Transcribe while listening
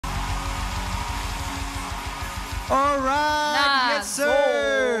All right, yes,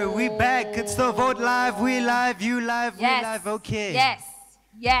 sir. We back. It's the Vote Live. We live, you live, we live. Okay.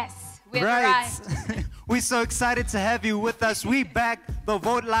 Yes. We're right. We're so excited to have you with us. We back. The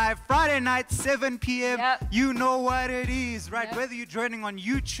Vote Live Friday night, 7 p.m. Yep. You know what it is, right? Yep. Whether you're joining on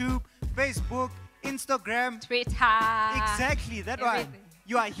YouTube, Facebook, Instagram, Twitter. Exactly, that one.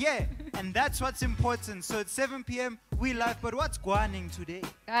 You are here, and that's what's important. So it's 7 p.m. We live, but what's going today?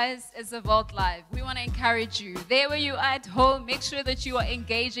 Guys, it's a Vote Live. We want to encourage you. There where you are at home, make sure that you are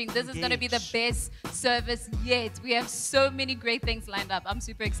engaging. This is going to be the best service yet. We have so many great things lined up. I'm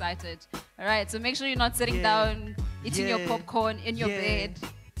super excited. All right, so make sure you're not sitting down, eating your popcorn in your bed.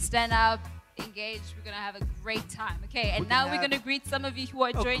 Stand up. Engage. We're gonna have a great time. Okay, and now we're gonna greet some of you who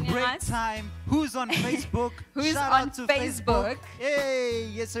are joining us. Great time. Who's on Facebook? Who's Shout on out to Facebook? Hey,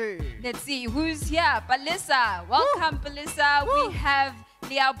 yes sir. Let's see who's here. Palisa, welcome. Palisa. We have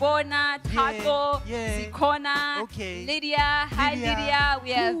Liabona, Tato, Zikona, Lydia. Hi Lydia.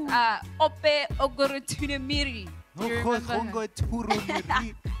 We have Ope Ogorutunamiri.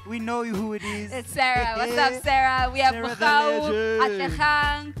 We know who it is. It's Sarah. What's up, Sarah? We have Bukau,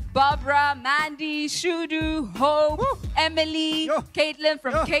 Atlechang, Barbara, Mandy, Shudu, Hope, Emily, Caitlin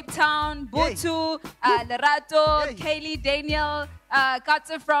from Cape Town, Butu, Lerato, Kaylee, Daniel,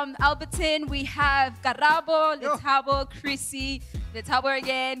 Katsa from Alberton. We have Karabo, Letabo, Chrissy, Letabo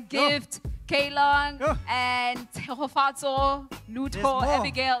again, Gift, Kaylong, and Tehofato, Luto,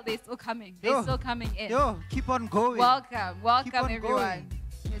 Abigail. They're still coming. They're still coming in. Keep on going. Welcome everyone.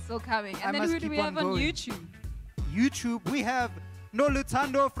 They're still coming. And then who do we have on YouTube? YouTube, we have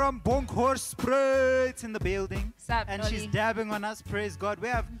Nolutando from Bonkhorst Spritz in the building. And she's dabbing on us, praise God. We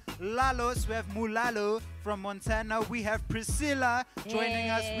have Lalos, we have Mulalo from Montana. We have Priscilla joining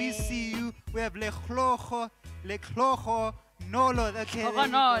us. We see you. We have Leklojo, Nolo. Okay,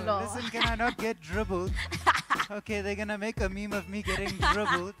 listen, can I not get dribbled? Okay, they're gonna make a meme of me getting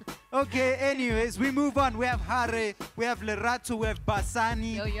dribbled. Okay, anyways, we move on. We have Hare, we have Lerato, we have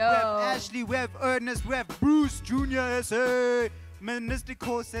Basani, we have Ashley, we have Ernest, we have Bruce Jr. SA.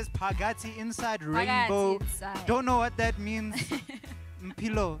 Mystical says Pagati inside rainbow. Don't know what that means.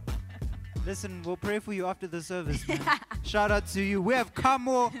 Mpilo. Listen, we'll pray for you after the service, man. Shout out to you. We have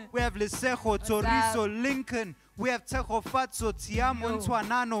Kamo, we have Lisejo, Toriso, Lincoln, we have Tejo Fatso, Tiamo,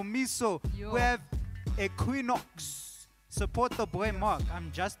 Ntwanano, Miso, we have Equinox. Support the boy Mark.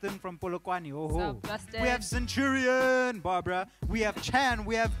 I'm Justin from Polokwane. We have Centurion, Barbara. We have Chan,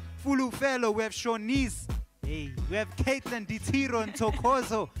 we have Fulu Fellow, we have Shonice. Hey, we have Caitlin Ditiro and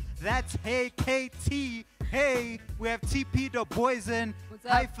Tokozo. That's Hey KT. Hey, we have TP the Poison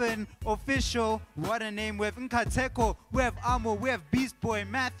hyphen official. What a name. We have Nkateko. We have Amo. We have Beast Boy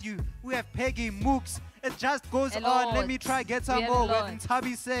Matthew. We have Peggy Mooks. It just goes on. Let me try get some more. We have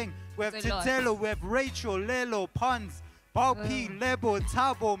Ntabi Singh. We have Titelo. We have Rachel, Lelo, Pons, Baupi, Lebo,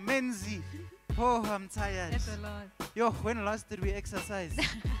 Tabo, Menzi. Oh, I'm tired. That's a lot. Yo, when last did we exercise?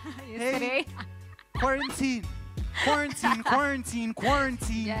 Yesterday. Hey, quarantine. Yes,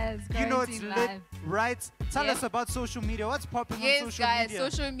 you know it's lit, right? Tell us about social media. What's popping on social media? Yes, guys,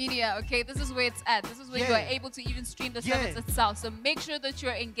 social media. Okay, this is where it's at. This is where you are able to even stream the service itself. So make sure that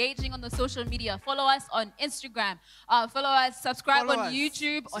you're engaging on the social media. Follow us on Instagram. Follow us. Subscribe on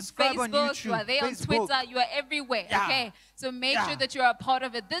YouTube, on Facebook. You are there on Twitter. You are everywhere. Okay, so make sure that you're a part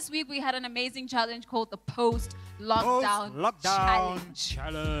of it. This week we had an amazing challenge called the Post-Lockdown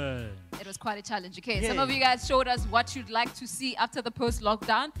Challenge. It was quite a challenge. Okay, some of you guys showed us what you'd like to see after the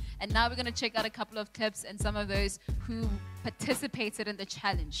post-lockdown, and now we're going to check out a couple of clips and some of those who participated in the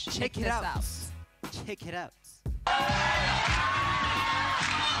challenge. Check it out. Check it out.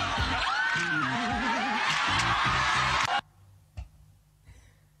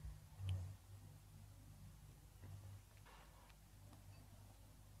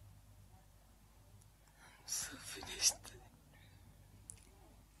 So finished.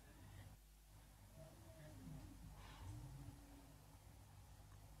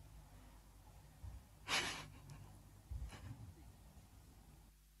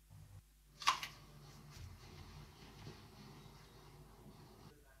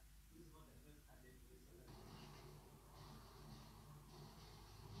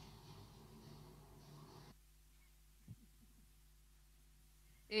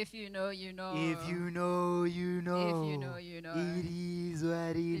 If you know, you know. If you know, you know. If you know, you know. It is what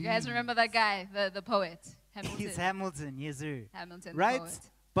it is. You guys remember that guy, the poet? Hamilton. He's Hamilton, yes sir. Hamilton, right? Poet.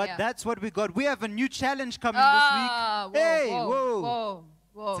 But that's what we got. We have a new challenge coming this week. Whoa.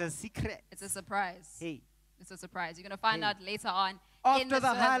 It's a secret. It's a surprise. Hey. It's a surprise. You're going to find out later on. After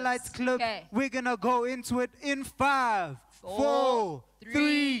the highlights clip, we're going to go into it in 5, 4,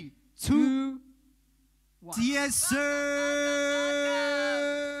 3, 2, 1. everyone. Yes, sir.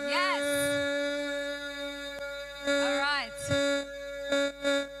 Yes. All right.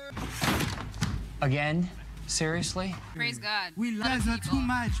 Again? Seriously? Praise God. We guys are too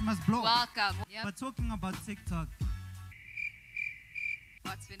much, must blow. Welcome. Yep. But talking about TikTok,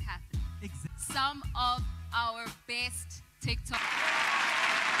 what's been happening? exactly. Some of our best TikTok.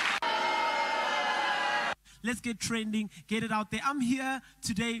 Let's get trending, get it out there. I'm here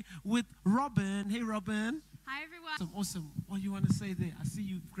today with Robin. Hey, Robin. Hi, everyone. Awesome. What do you want to say there? I see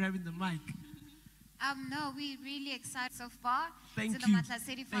you grabbing the mic. No, we're really excited so far. Thank it's you. the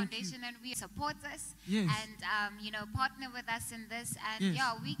Matlasedi Foundation, and we support us. Yes. And, partner with us in this. And, Yes.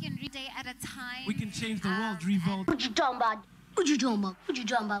 yeah, we can read day at a time. We can change the world, revolt. What you talking about? What you talking about? What you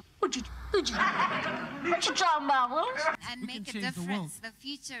talking about? What you talking about? And We make can a change the world. difference. The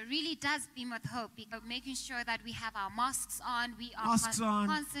future really does beam with hope. Because making sure that we have our masks on. We are Masks on.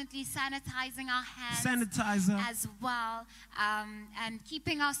 constantly sanitizing our hands. Sanitizer. As well. And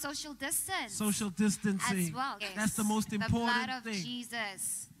keeping our social distance. Social distancing. As well. Yes. That's the most important The blood of thing.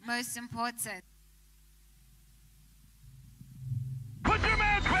 Jesus. Most important. Put your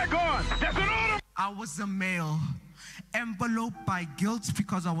mask back on. That's an order. I was a male, enveloped by guilt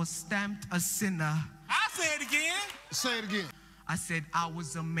because I was stamped a sinner. I say it again. Say it again. I said I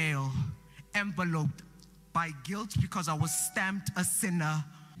was a male, enveloped by guilt because I was stamped a sinner.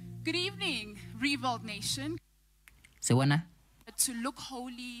 Good evening, Revolt Nation. Sewana. To look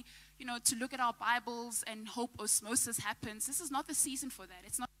holy, to look at our Bibles and hope osmosis happens. This is not the season for that.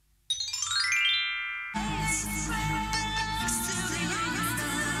 It's not.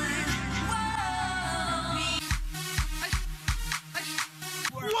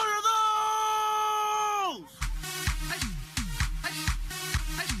 What are those?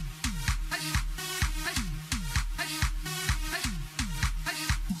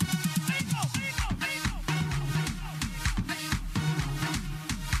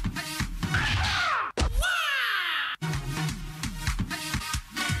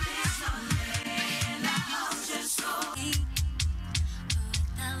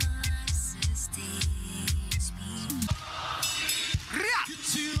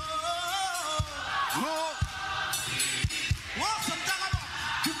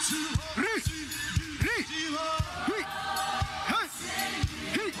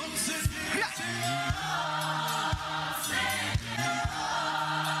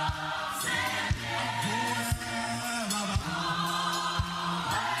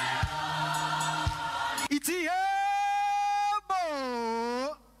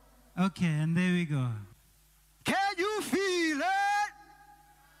 Okay, and there we go. Can you feel it?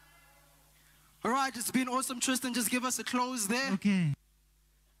 All right, it's been awesome, Tristan. Just give us a close there. Okay.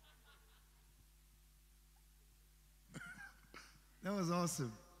 That was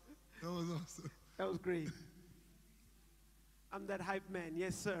awesome. That was awesome. That was great. I'm that hype man.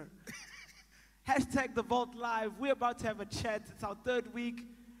 Yes, sir. Hashtag The Vault Live. We're about to have a chat. It's our third week.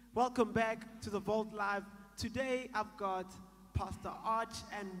 Welcome back to The Vault Live. Today, I've got Pastor Arch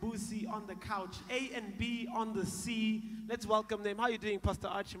and Busi on the couch. A and B on the C. Let's welcome them. How are you doing, Pastor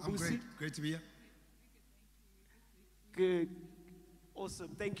Arch and Busi? I'm great. Great to be here. Good.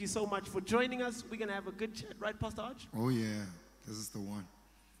 Awesome. Thank you so much for joining us. We're going to have a good chat, right, Pastor Arch? Oh, yeah. This is the one.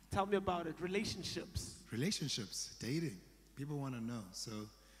 Tell me about it. Relationships. Relationships, dating. People want to know. So,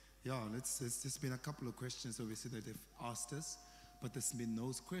 yeah, it's just been a couple of questions, obviously, that they've asked us. But there's been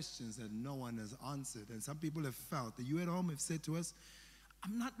those questions that no one has answered. And some people have felt that you at home have said to us,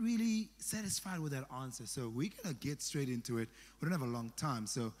 I'm not really satisfied with that answer. So we're going to get straight into it. We don't have a long time.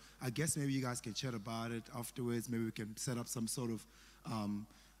 So I guess maybe you guys can chat about it afterwards. Maybe we can set up some sort of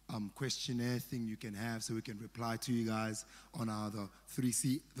questionnaire thing you can have so we can reply to you guys on the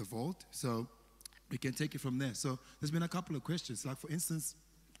 3C, the Vault. So we can take it from there. So there's been a couple of questions. Like, for instance,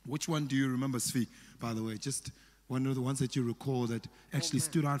 which one do you remember, Svi, by the way? Just one of the ones that you recall that actually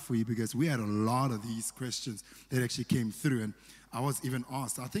stood out for you, because we had a lot of these questions that actually came through. And I was even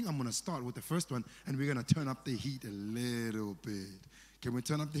asked, I think I'm going to start with the first one, and we're going to turn up the heat a little bit. Can we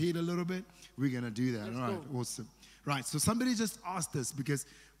turn up the heat a little bit? We're going to do that. All right, awesome. Right, so somebody just asked us, because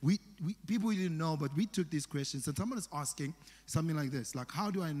we people didn't know, but we took these questions, and someone is asking something like this, like,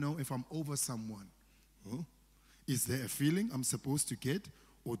 how do I know if I'm over someone? Oh, is there a feeling I'm supposed to get,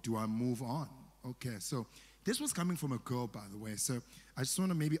 or do I move on? Okay, so this was coming from a girl, by the way. So I just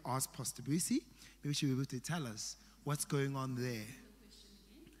want to maybe ask Pastor Busi, maybe she'll be able to tell us what's going on there.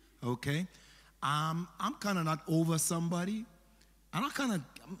 Okay, I'm kind of not over somebody.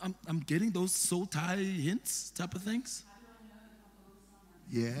 I'm getting those soul tie hints type of things.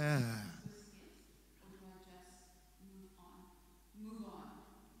 Yeah.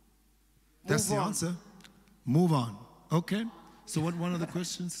 That's the answer. Move on. Okay. So what? One of the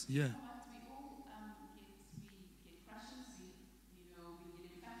questions? Yeah.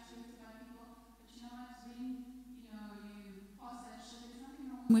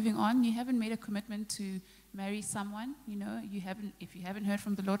 Moving on, you haven't made a commitment to marry someone, if you haven't heard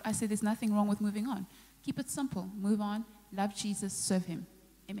from the Lord, I say there's nothing wrong with moving on. Keep it simple. Move on, love Jesus, serve him.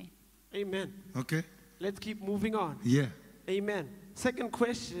 Amen. Amen. Okay. Let's keep moving on. Yeah. Amen. Second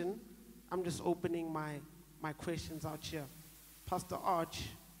question, I'm just opening my questions out here. Pastor Arch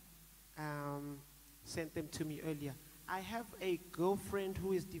sent them to me earlier. I have a girlfriend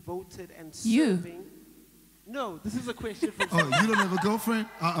who is devoted and serving. No, this is a question from... Oh, you don't have a girlfriend?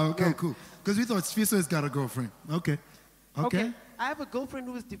 Okay, no. Cool. Because we thought Sfiso has got a girlfriend. Okay. I have a girlfriend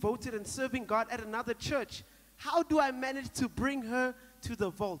who is devoted and serving God at another church. How do I manage to bring her to the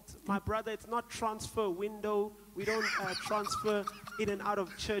vault? My brother, it's not transfer window. We don't transfer in and out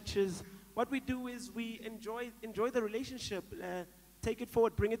of churches. What we do is we enjoy the relationship. Take it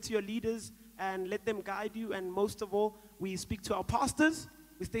forward, bring it to your leaders, and let them guide you. And most of all, we speak to our pastors.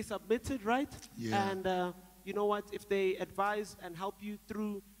 We stay submitted, right? Yeah. And you know what? If they advise and help you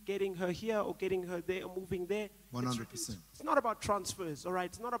through getting her here or getting her there or moving there, 100%. It's not about transfers, all right?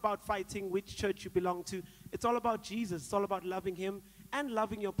 It's not about fighting which church you belong to. It's all about Jesus. It's all about loving him and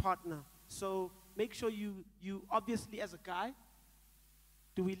loving your partner. So make sure you obviously, as a guy,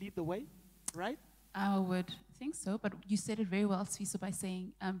 do we lead the way, right? I would think so, but you said it very well, Sfiso, by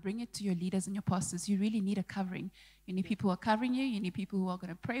saying bring it to your leaders and your pastors. You really need a covering. You need people who are covering you. You need people who are going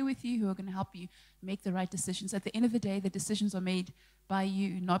to pray with you, who are going to help you make the right decisions. At the end of the day, the decisions are made by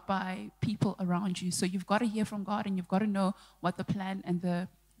you, not by people around you. So you've got to hear from God, and you've got to know what the plan and the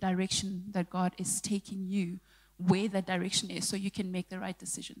direction that God is taking you, where that direction is, so you can make the right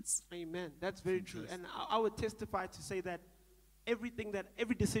decisions. Amen. That's very true. And I would testify to say that every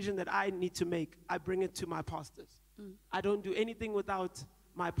decision that I need to make, I bring it to my pastors. I don't do anything without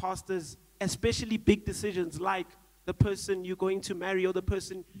my pastors, especially big decisions like the person you're going to marry or the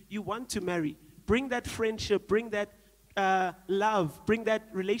person you want to marry. Bring that friendship, bring that love, bring that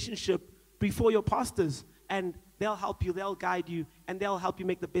relationship before your pastors, and they'll help you, they'll guide you, and they'll help you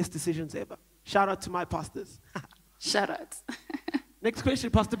make the best decisions ever. Shout out to my pastors. Shout out. Next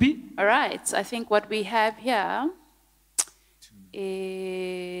question, Pastor B. All right. I think what we have here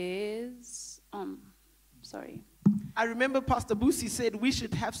is, sorry. I remember Pastor Busi said we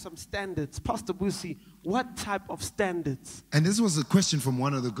should have some standards. Pastor Busi, what type of standards? And this was a question from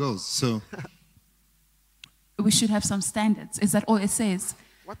one of the girls, so. We should have some standards. Is that all it says?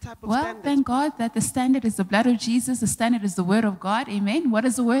 What type of standards? Well, thank God that the standard is the blood of Jesus. The standard is the word of God. Amen. What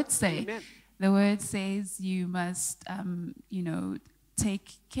does the word say? Amen. The word says you must,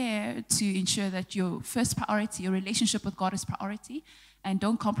 take care to ensure that your first priority, your relationship with God is priority, and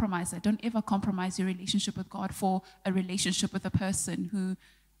don't compromise it. Don't ever compromise your relationship with God for a relationship with a person who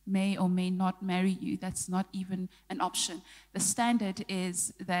may or may not marry you. That's not even an option. The standard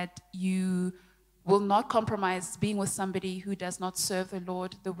is that you will not compromise being with somebody who does not serve the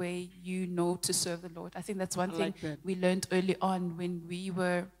Lord the way you know to serve the Lord. I think that's one thing we learned early on when we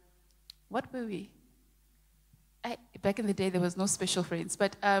were, what were we? Back in the day, there was no special friends.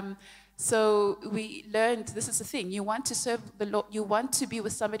 But so we learned, this is the thing, you want to serve the Lord, you want to be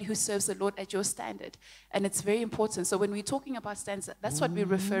with somebody who serves the Lord at your standard. And it's very important. So when we're talking about standards, that's what we're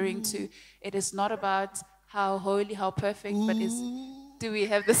referring to. It is not about how holy, how perfect, but do we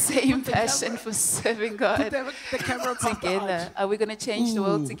have the same passion for serving God the camera together? Are we going to change the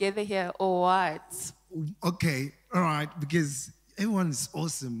world together here or what? Okay, all right, because everyone's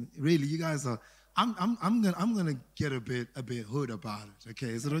awesome. Really, you guys are. I'm gonna get a bit hood about it. Okay,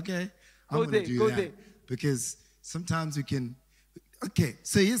 is it okay? I'm gonna do that because sometimes we can. Okay,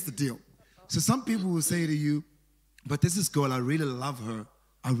 so here's the deal. So some people will say to you, "But this is girl, I really love her.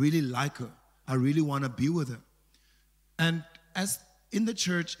 I really like her. I really want to be with her." And as in the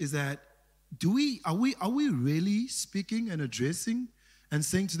church, is that are we really speaking and addressing and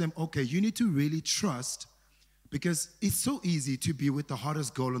saying to them, "Okay, you need to really trust." Because it's so easy to be with the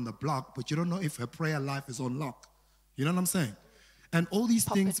hottest girl on the block, but you don't know if her prayer life is on lock. You know what I'm saying? And all these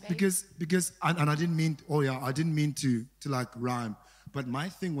things, because I didn't mean, I didn't mean to like rhyme. But my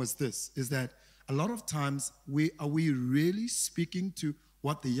thing was this, is that a lot of times, are we really speaking to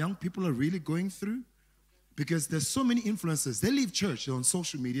what the young people are really going through? Because there's so many influencers. They leave church, they're on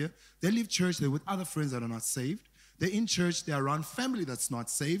social media. They leave church, they're with other friends that are not saved. They're in church, they're around family that's not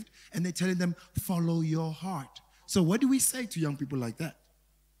saved, and they're telling them, follow your heart. So what do we say to young people like that?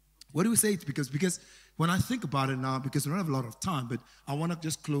 What do we say? Because when I think about it now, because we don't have a lot of time, but I want to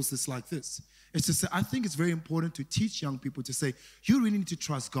just close this like this. It's to say, I think it's very important to teach young people to say, you really need to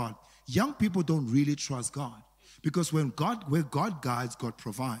trust God. Young people don't really trust God. Because where God guides, God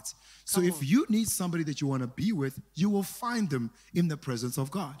provides. So if you need somebody that you want to be with, you will find them in the presence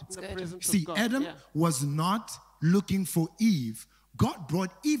of God. See, Adam was not looking for Eve. God brought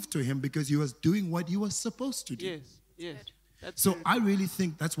Eve to him because he was doing what he was supposed to do. Yes. So I really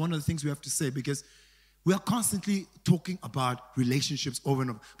think that's one of the things we have to say, because we are constantly talking about relationships over and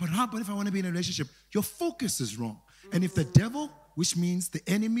over. But if I want to be in a relationship, your focus is wrong. And if the devil, which means the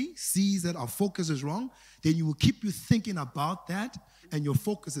enemy, sees that our focus is wrong, then you will keep you thinking about that, and your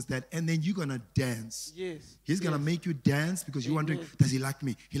focus is that, and then you're going to dance. He's going to make you dance because you're wondering, does he like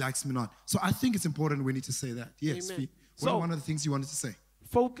me? He likes me not. So I think it's important we need to say that. Yes. What are one of the things you wanted to say?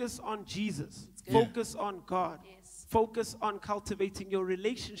 Focus on Jesus. Focus on God. Focus on cultivating your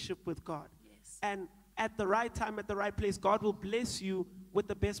relationship with God. And at the right time, at the right place, God will bless you with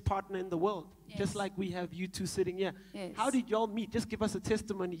the best partner in the world. Just like we have you two sitting here. How did y'all meet? Just give us a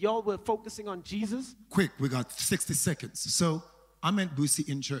testimony. Y'all were focusing on Jesus? Quick, we got 60 seconds. So I met Busi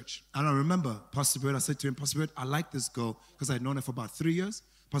in church. And I remember Pastor Bird, I said to him, Pastor Bird, I like this girl because I'd known her for about 3 years.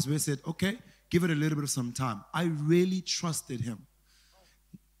 Pastor Bird said, okay, give it a little bit of some time. I really trusted him.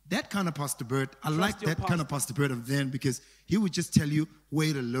 That kind of Pastor Bird, I like that kind of Pastor Bird of then, because he would just tell you,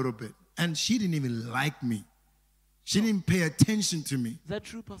 wait a little bit. And she didn't even like me. She didn't pay attention to me. Is that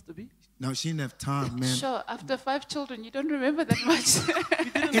true, Pastor B? No, she didn't have time, man. Sure, after 5 children, you don't remember that much.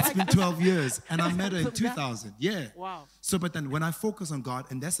 It's been 12 years, and I met her in 2000. Yeah. Wow. So, but then when I focus on God,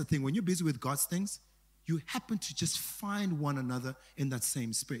 and that's the thing, when you're busy with God's things, you happen to just find one another in that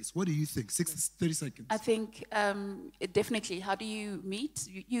same space. What do you think? 30 seconds. I think definitely, how do you meet?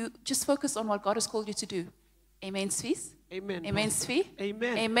 You just focus on what God has called you to do. Amen, Sfees? Amen. Amen, Sfee?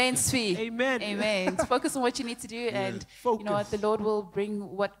 Amen. Amen, Sfee? Amen. Amen. Focus on what you need to do, and you know what, the Lord will bring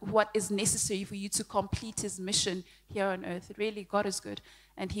what is necessary for you to complete his mission here on earth. Really, God is good,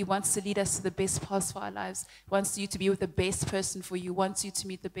 and he wants to lead us to the best paths for our lives. He wants you to be with the best person for you. Wants you to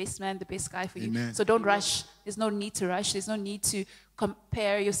meet the best man, the best guy for you. So don't rush. There's no need to rush. There's no need to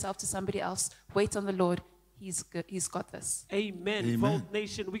compare yourself to somebody else. Wait on the Lord. He's good. He's got this. Amen. Vault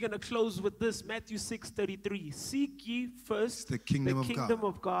Nation, we're going to close with this. Matthew 6:33. Seek ye first the kingdom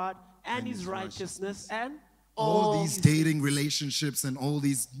of God and his righteousness, and all these dating relationships and all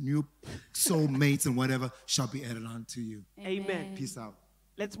these new soulmates and whatever shall be added on to you. Amen. Peace out.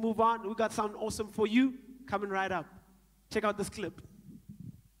 Let's move on. We got something awesome for you coming right up. Check out this clip.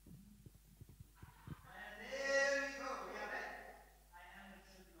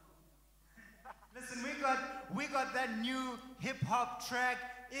 We got that new hip-hop track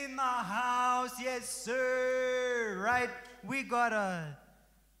in the house, yes sir, right? We got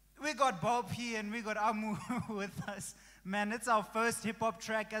Bob P and we got Amu with us. Man, it's our first hip-hop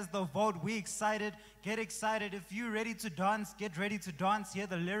track as the Vault. We excited, get excited. If you're ready to dance, get ready to dance. Hear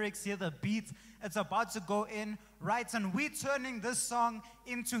the lyrics, hear the beats. It's about to go in, right? And we're turning this song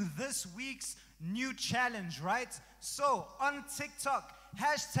into this week's new challenge, right? So, on TikTok,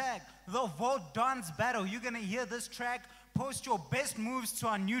 hashtag the Vault Dance Battle. You're going to hear this track. Post your best moves to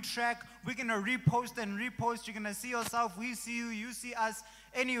our new track. We're going to repost and repost. You're going to see yourself. We see you. You see us.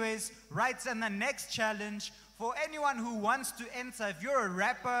 Anyways, right? And the next challenge, for anyone who wants to enter, if you're a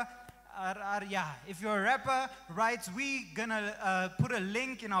rapper, if you're a rapper, right, we're going to put a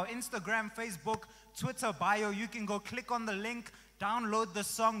link in our Instagram, Facebook, Twitter bio. You can go click on the link, download the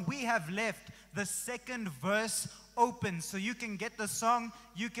song. We have left the second verse open, so you can get the song,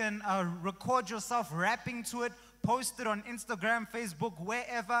 you can record yourself rapping to it, post it on Instagram, Facebook,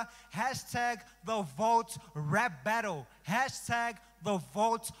 wherever. Hashtag the Vault Rap Battle. Hashtag the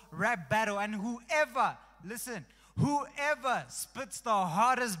Vault Rap Battle. And whoever spits the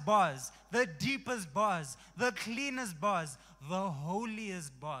hardest bars, the deepest bars, the cleanest bars, the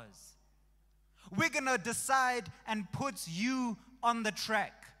holiest bars, we're gonna decide and put you on the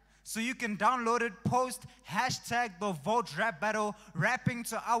track. So you can download it, post, hashtag the Vault Rap Battle, rapping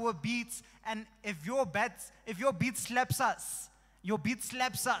to our beats. And if your beat slaps us,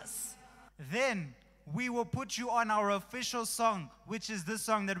 then we will put you on our official song, which is this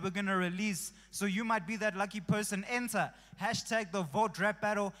song that we're going to release. So you might be that lucky person. Enter hashtag the Vault Rap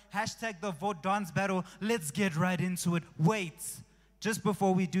Battle, hashtag the Vault Dance Battle. Let's get right into it. Wait, just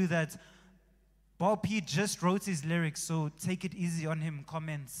before we do that, Bob P just wrote his lyrics, so take it easy on him.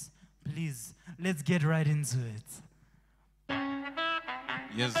 Comments, please. Let's get right into it.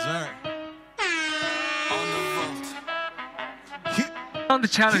 Yes, sir. On the Vault. On the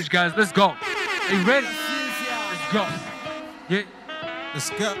challenge, guys. Let's go. Are you ready? Let's go. Yeah.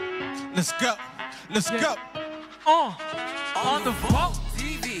 Let's go. Let's go. Let's go. On the vault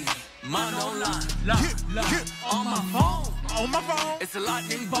TV, mine online. On my phone. On my phone. It's a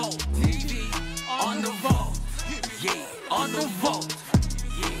lightning bolt. TV, on the vault. Yeah, on the vault.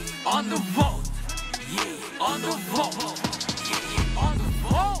 Yeah, on the vault. Yeah, on the vault. Yeah, on the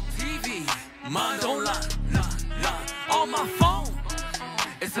vault. TV, mine online. On my phone.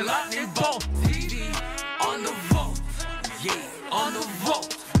 It's a lightning bolt. TV, on the vault. Yeah, on the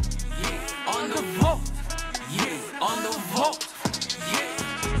vault. Yeah, on the vault. Yeah, on the vault. Yeah.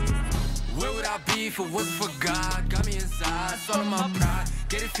 Where would I be if it wasn't for God? Got me inside, swallow my pride.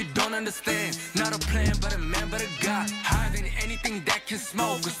 Get if you don't understand. Not a plan, but a man, but a God. Higher than anything that can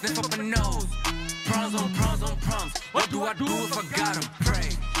smoke or sniff up a nose. Prawns on prawns on prawns. What do I do if I gotta pray?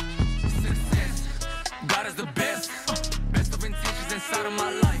 Success. God is the best. Best of intentions inside of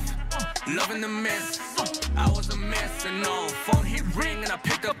my life. Loving the mess. I was a mess and all. Phone hit ring and I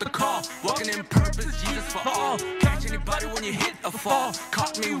picked up the call. Walking in purpose, Jesus for all. Catch anybody when you hit a fall.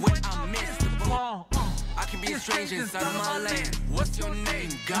 Caught me when I missed the ball. I can be a stranger inside of my land. What's your name?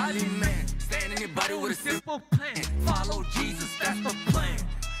 Godly man. Stand anybody with a simple plan. Follow Jesus, that's the plan.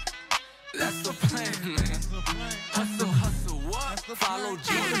 That's the plan, man. Hustle, hustle, what? Follow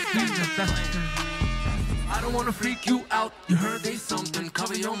Jesus, that's the plan. I don't wanna freak you out. You heard they something,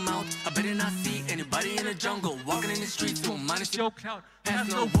 cover your mouth. I better not see anybody in the jungle walking in the streets to minus your clout. Have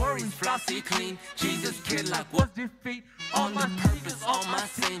no worries, flossy clean. Jesus kid like what's defeat? On the purpose, on my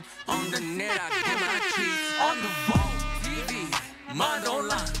scene. On the net, I get my treats. On the vault, TV, mind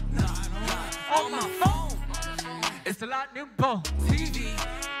online. On my phone, it's a lightning bolt. TV,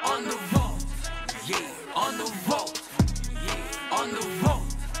 on the vault, yeah, on the vault, yeah, on the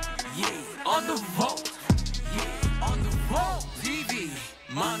vault, yeah, on the vault. Yeah, on the vault, TV,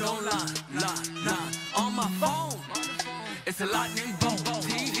 mind online, line, on my phone. It's a lightning bolt,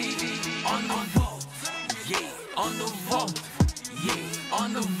 TV, on the vault, yeah, on the vault, yeah,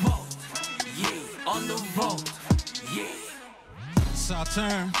 on the vault, yeah, on the vault, yeah. South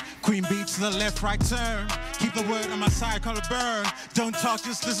turn, Queen beat to the left, right turn. Keep the word on my side, call it burn. Don't talk,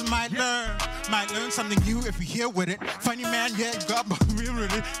 just listen, might learn. Might learn something new if you hear with it. Funny man, yeah, got real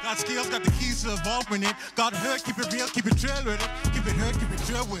with it. Got skills, got the keys to evolve with it. Got hurt, keep it real, keep it drill with it. Keep it hurt, keep it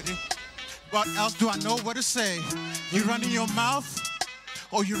drill with it. What else do I know what to say? You running your mouth,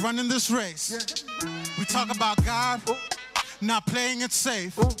 or you running this race? We talk about God, not playing it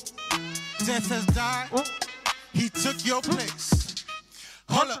safe. Death has died, he took your place.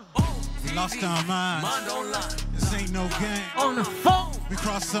 Hold up. We lost our minds. This ain't no game. On the phone, we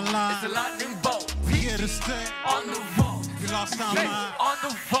crossed the line. It's a lightning bolt. We here to stay. On the vault, we lost our minds. On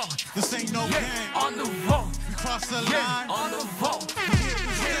the vault, this ain't no game. On the vault, we crossed the line. On the vault, we here to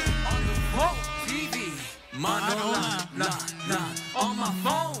stay. On the vault, TV, mind online, on my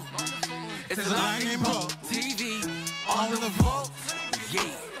phone. It's a lightning bolt. TV, on the vault, yeah,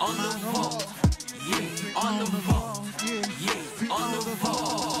 on the vault, yeah, on the vault, yeah, on the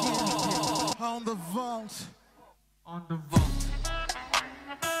vault, on the vault, on the vault.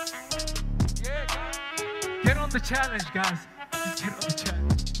 Yeah, get on the challenge, guys. Get on the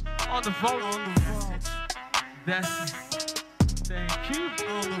challenge. On the vault. On the vault. That's it. Thank you.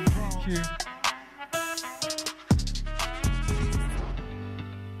 On the vault. Thank you.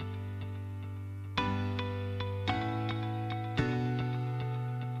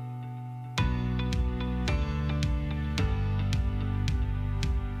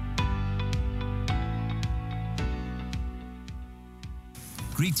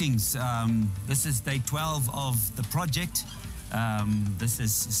 Greetings. This is day 12 of the project. This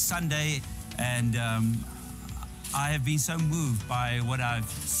is Sunday, and I have been so moved by what I've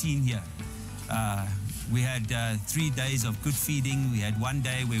seen here. We had 3 days of good feeding. We had 1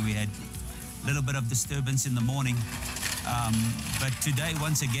 day where we had a little bit of disturbance in the morning. But today,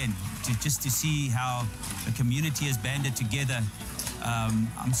 once again, just to see how the community has banded together,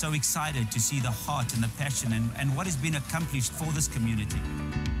 I'm so excited to see the heart and the passion and what has been accomplished for this community.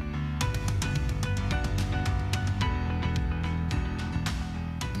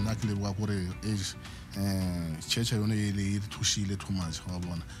 Church yone ile thushile too much wa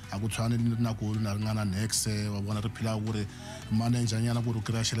bona a go tshwane le nna go na ngana next wa bona re phela gore manager nyana go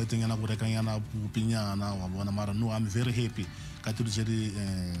kry shelete nyana go reka nyana bupinyana wa bona mara no I'm very happy ka tlo di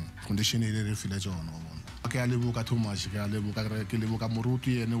condition ile re file tsona wa bona ke a leboga too much ke a leboga ke leboga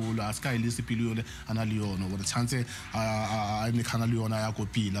moruti ene o la ska ile sepili yone ana le yone gore tshantse a ne khana le yona ya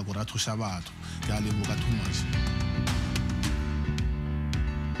kopila gore a thusha batho ke a leboga too much.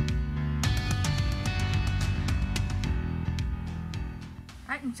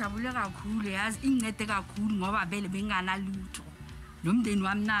 Ngijabule kakhulu yazi ingcede kakhulu ngoba vele bengana lutho Nomndeni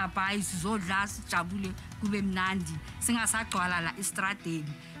wami napha hayi sizodla sijabule kube mnandi singasagcwala la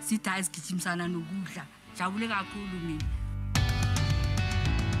estradeni sithi hayi sigijimisana nokudla jabule kakhulu mina.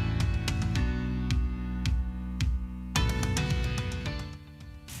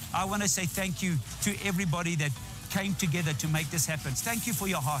 I want to say thank you to everybody that came together to make this happen. Thank you for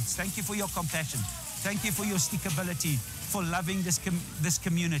your hearts. Thank you for your compassion. Thank you for your stickability, for loving this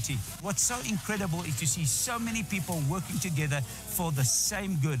community. What's so incredible is to see so many people working together for the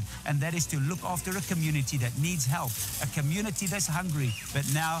same good, and that is to look after a community that needs help, a community that's hungry, but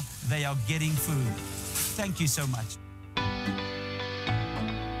now they are getting food. Thank you so much.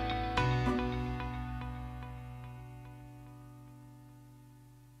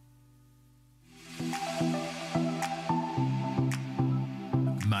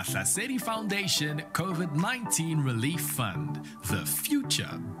 Mahlasedi Foundation COVID-19 Relief Fund. The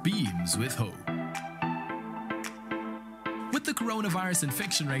future beams with hope. With the coronavirus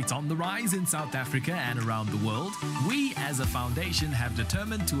infection rates on the rise in South Africa and around the world, we as a foundation have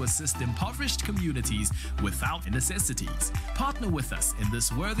determined to assist impoverished communities without necessities. Partner with us in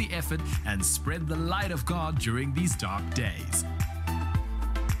this worthy effort and spread the light of God during these dark days.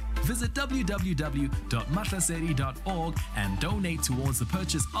 Visit www.mahlasedi.org and donate towards the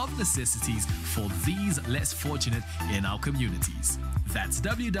purchase of necessities for these less fortunate in our communities. That's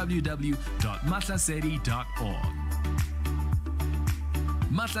www.mahlasedi.org.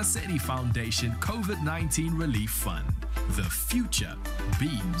 Mahlasedi Foundation COVID-19 Relief Fund. The future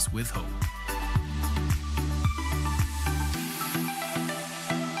beams with hope.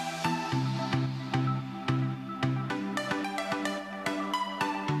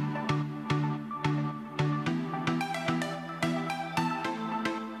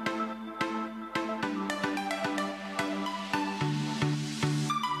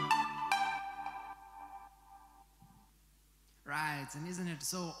 And isn't it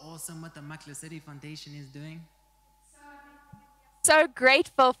so awesome what the Mahlasedi Foundation is doing? So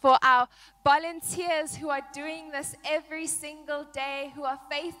grateful for our volunteers who are doing this every single day, who are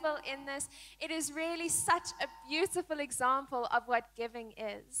faithful in this. It is really such a beautiful example of what giving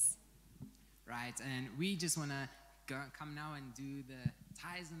is. Right, and we just want to come now and do the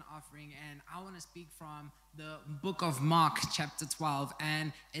tithes and offering, and I want to speak from the book of Mark chapter 12,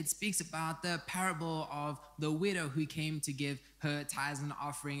 and it speaks about the parable of the widow who came to give her tithes and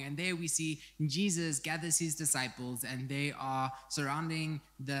offering. And there we see Jesus gathers his disciples, and they are surrounding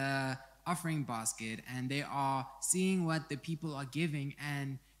the offering basket, and they are seeing what the people are giving.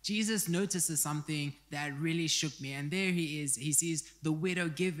 And Jesus notices something that really shook me, and there he is. He sees the widow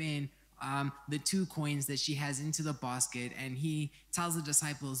give in the 2 coins that she has into the basket, and he tells the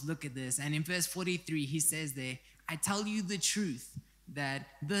disciples, look at this. And in verse 43 he says there, I tell you the truth, that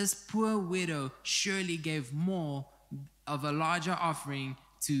this poor widow surely gave more of a larger offering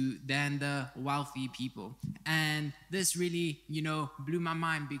than the wealthy people. And this really, blew my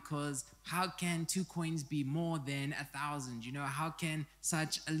mind, because how can 2 coins be more than 1,000? How can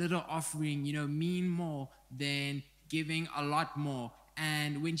such a little offering, mean more than giving a lot more?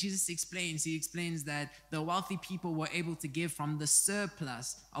 And when Jesus explains, he explains that the wealthy people were able to give from the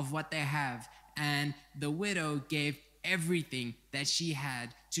surplus of what they have. And the widow gave everything that she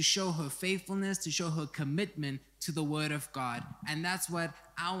had to show her faithfulness, to show her commitment to the word of God. And that's what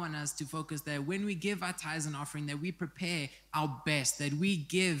I want us to focus, that when we give our tithes and offering, that we prepare our best, that we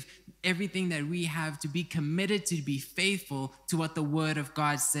give everything that we have to be committed to be faithful to what the word of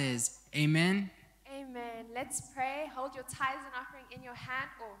God says. Amen. Amen. Let's pray. Hold your tithes and offering in your hand,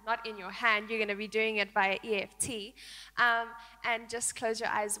 or not in your hand. You're going to be doing it via EFT. And just close your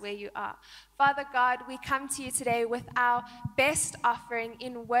eyes where you are. Father God, we come to you today with our best offering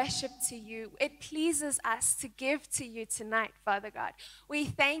in worship to you. It pleases us to give to you tonight, Father God. We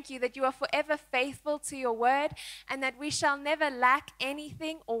thank you that you are forever faithful to your word, and that we shall never lack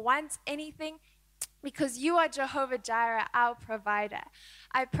anything or want anything, because you are Jehovah Jireh, our provider.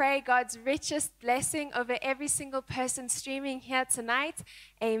 I pray God's richest blessing over every single person streaming here tonight.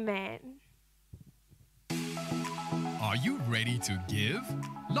 Amen. Are you ready to give?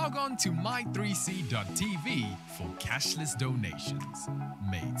 Log on to my3c.tv for cashless donations.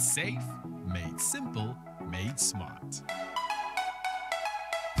 Made safe, made simple, made smart.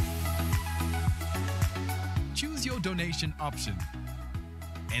 Choose your donation option.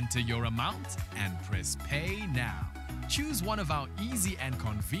 Enter your amount and press Pay Now. Choose one of our easy and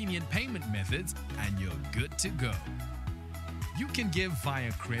convenient payment methods and you're good to go. You can give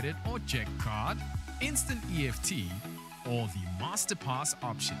via credit or check card, instant EFT, or the MasterPass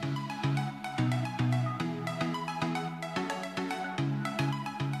option.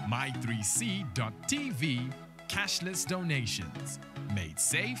 My3c.tv, cashless donations. Made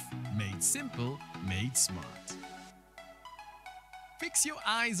safe, made simple, made smart. Fix your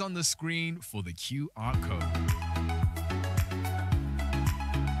eyes on the screen for the QR code.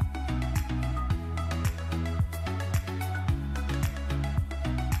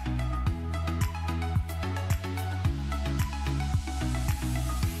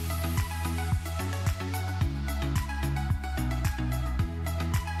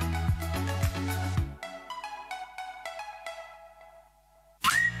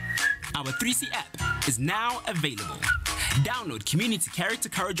 Our 3C app is now available. Download Community Character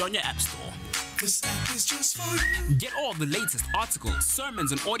Courage on your app store. This app is just for you. Get all the latest articles,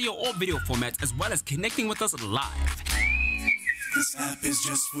 sermons in audio or video formats, as well as connecting with us live. This app is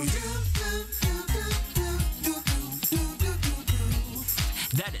just for you.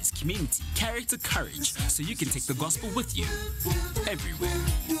 That is Community Character Courage, so you can take the gospel with you everywhere.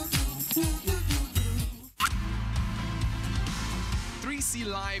 3C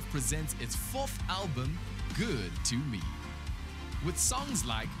Live presents its 4th album, Good to Me, with songs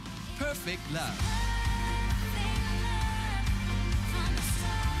like Perfect Love,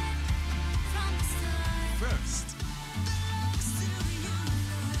 First,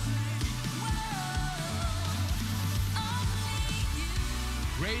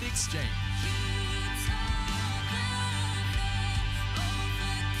 Great Exchange,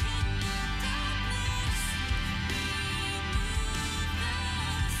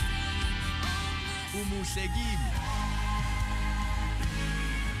 Umuhle Kimi,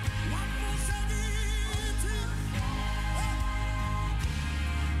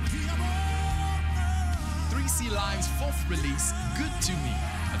 3C Live's 4th release, Good to Me,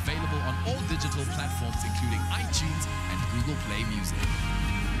 available on all digital platforms including iTunes and Google Play Music.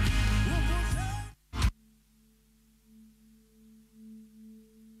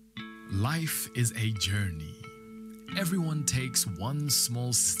 Life is a journey. Everyone takes one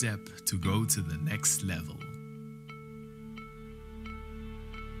small step to go to the next level.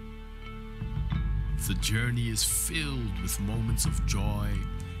 The journey is filled with moments of joy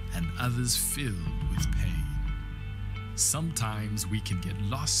and others filled with pain. Sometimes we can get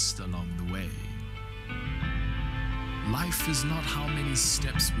lost along the way. Life is not how many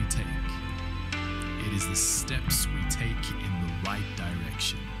steps we take. It is the steps we take in the right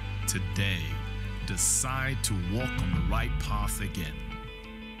direction. Today, decide to walk on the right path again.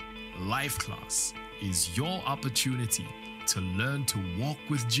 Life Class is your opportunity to learn to walk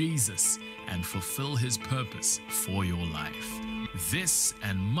with Jesus and fulfill his purpose for your life. This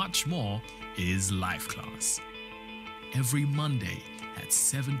and much more is Life Class. Every Monday at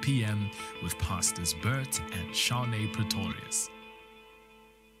 7 p.m. with Pastors Bert and Shawnee Pretorius.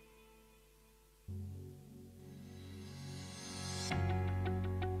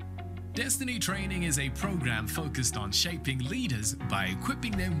 Destiny Training is a program focused on shaping leaders by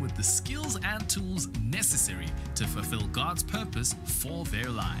equipping them with the skills and tools necessary to fulfill God's purpose for their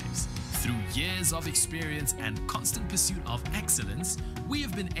lives. Through years of experience and constant pursuit of excellence, we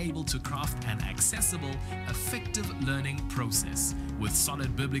have been able to craft an accessible, effective learning process. With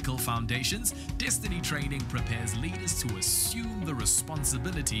solid biblical foundations, Destiny Training prepares leaders to assume the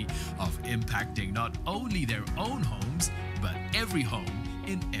responsibility of impacting not only their own homes, but every home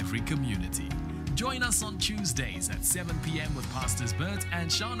in every community. Join us on Tuesdays at 7 p.m. with Pastors Bert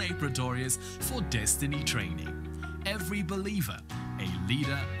and Shawnee Pretorius for Destiny Training. Every believer, a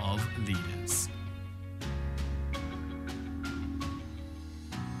leader of leaders.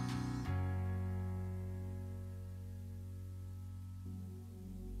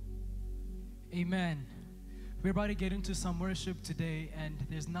 Amen. We're about to get into some worship today, and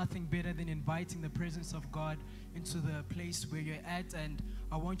there's nothing better than inviting the presence of God into the place where you're at. And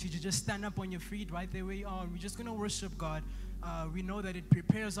I want you to just stand up on your feet right there where you are. We're just going to worship God. We know that it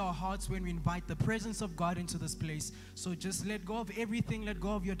prepares our hearts when we invite the presence of God into this place. So just let go of everything, let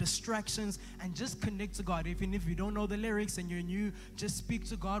go of your distractions, and just connect to God. Even if you don't know the lyrics and you're new, just speak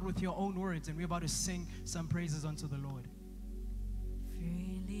to God with your own words. And we're about to sing some praises unto the Lord.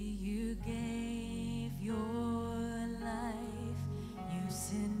 Freely you gave your life, you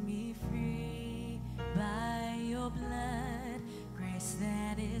set me free by your blood, grace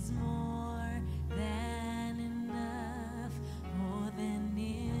that is more than enough, more than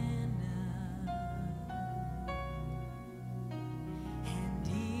enough. And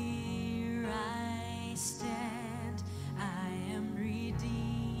here I stand, I am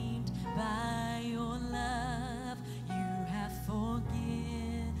redeemed by your love, you have forgiven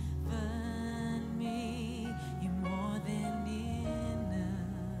me, you're more than enough.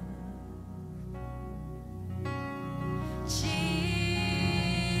 Jesus.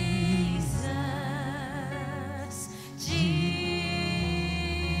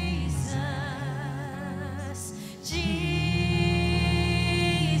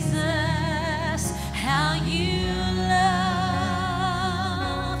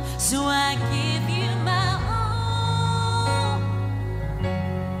 So I give you my all.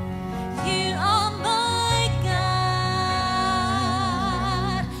 You are my God,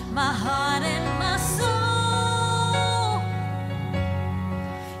 my heart and my soul.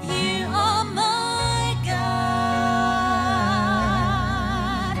 You are my God.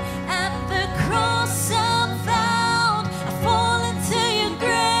 At the cross I'm found. I fall into your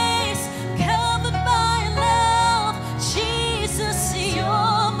grace, covered by your love. Jesus,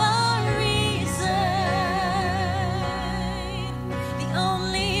 you're my reason, the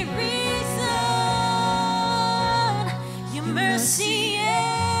only reason. Your mercy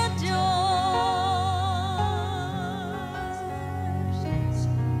endures.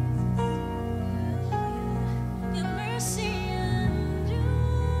 Your mercy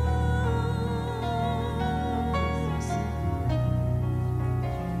endures.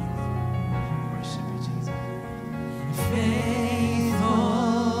 Worship you, Jesus.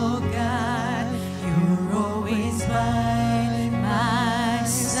 Faithful God, you're always by my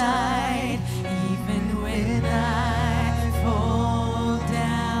side, even when I fall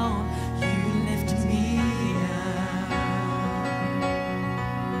down, you lift me up.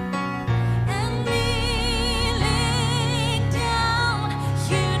 And kneeling down,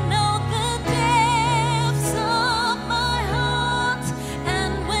 you know the depths of my heart.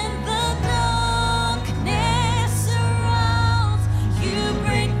 And when the darkness surrounds, you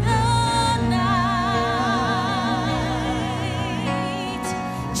break the night.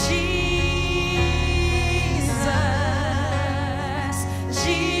 Jesus,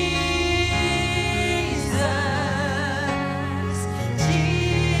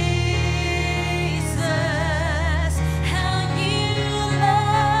 Jesus, how you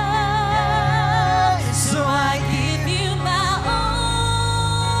love. So I give you my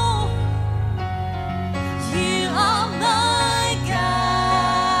all. You are my God,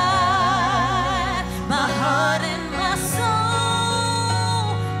 my heart and my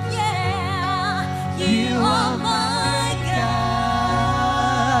soul. Yeah, you are my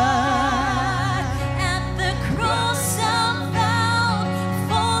God. At the cross I'm found,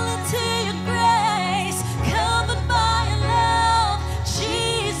 fall into your grace, covered by your love.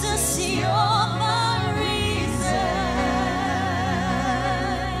 Jesus, you're my reason,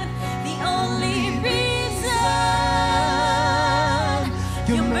 the only reason.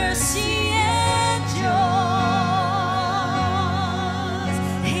 Your mercy endures.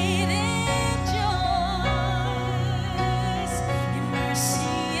 It endures. Your mercy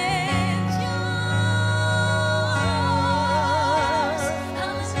endures.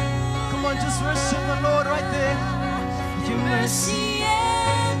 Come on, just worship the Lord right there. Your mercy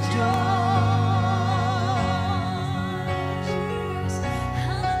endures.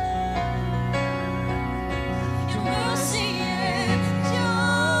 Your mercy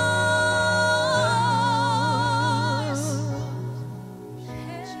endures.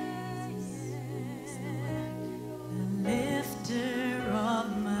 The lifter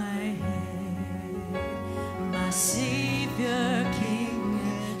of my head, my Savior, King,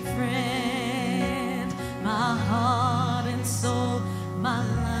 and friend, my heart and soul, my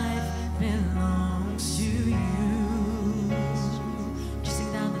life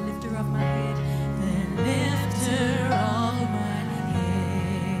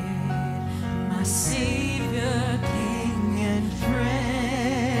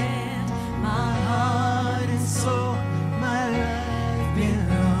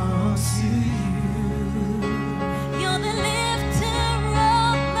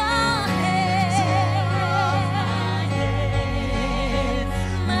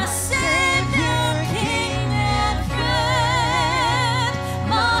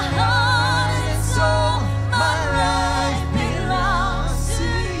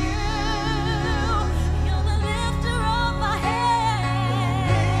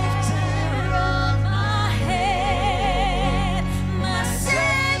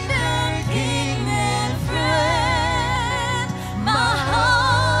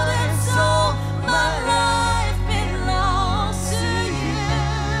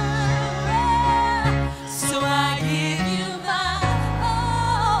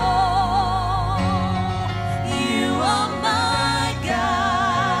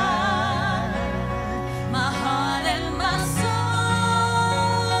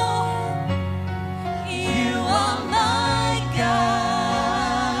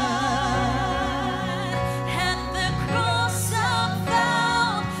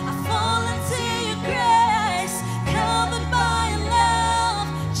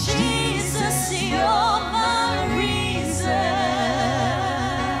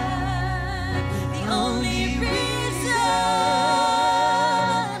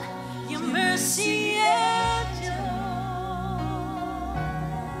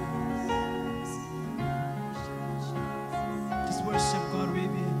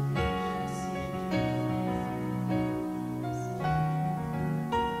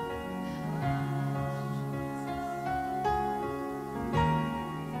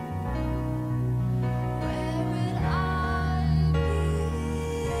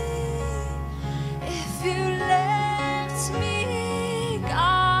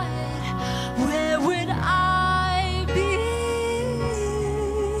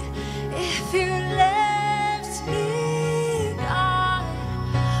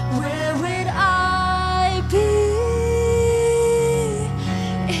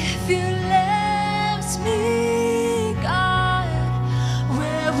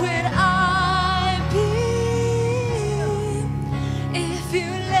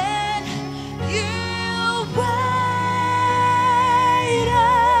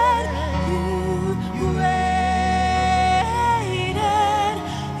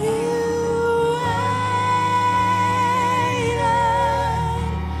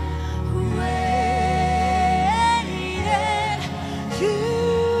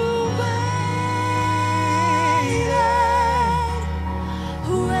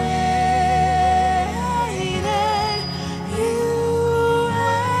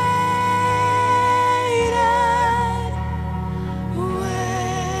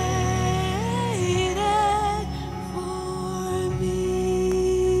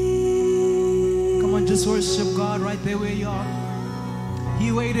Just worship God right there where you are.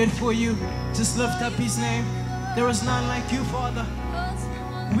 He waited for you. Just lift up His name. There is none like you, Father.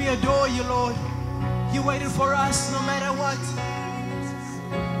 We adore you, Lord. You waited for us no matter what.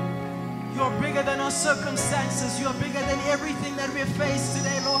 You are bigger than our circumstances. You are bigger than everything that we face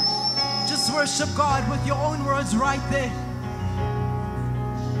today, Lord. Just worship God with your own words right there.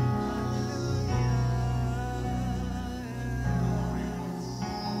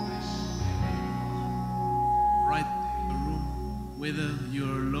 Right in the room, whether you're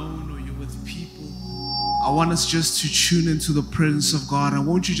alone or you're with people, I want us just to tune into the presence of God. And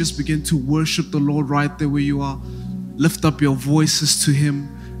won't you just begin to worship the Lord right there where you are? Lift up your voices to Him.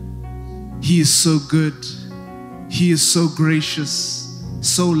 He is so good. He is so gracious,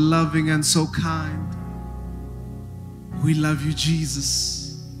 so loving and so kind. We love you,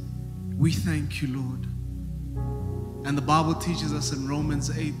 Jesus. We thank you, Lord. And the Bible teaches us in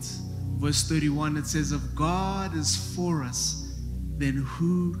Romans 8, verse 31, it says, if God is for us, then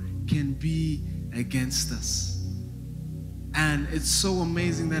who can be against us? And it's so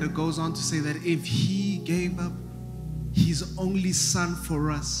amazing that it goes on to say that if He gave up His only Son for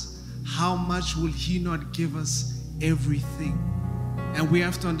us, how much will He not give us everything? And we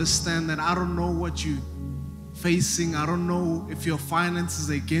have to understand that I don't know what you're facing. I don't know if your finances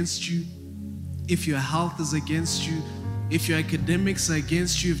are against you, if your health is against you, if your academics are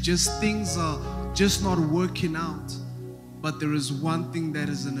against you, if just things are just not working out. But there is one thing that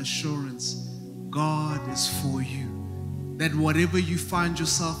is an assurance. God is for you. That whatever you find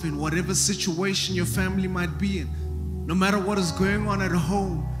yourself in, whatever situation your family might be in, no matter what is going on at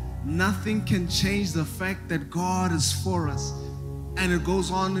home, nothing can change the fact that God is for us. And it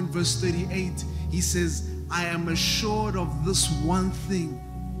goes on in verse 38. He says, I am assured of this one thing,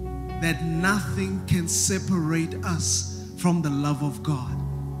 that nothing can separate us from the love of God.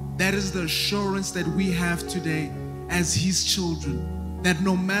 That is the assurance that we have today as His children. That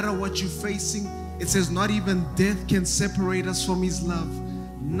no matter what you're facing, it says not even death can separate us from His love.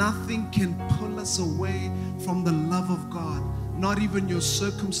 Nothing can pull us away from the love of God. Not even your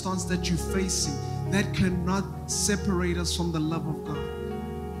circumstance that you're facing, that cannot separate us from the love of God.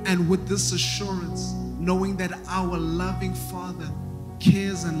 And with this assurance, knowing that our loving Father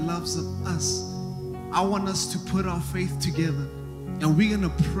cares and loves us, I want us to put our faith together, and we're going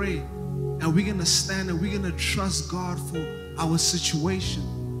to pray, and we're going to stand, and we're going to trust God for our situation.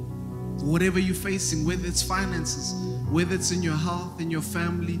 Whatever you're facing, whether it's finances, whether it's in your health, in your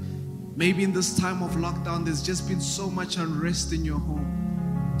family, maybe in this time of lockdown, there's just been so much unrest in your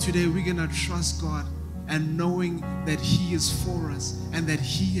home. Today, we're going to trust God and knowing that He is for us and that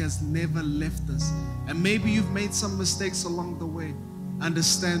He has never left us. And maybe you've made some mistakes along the way.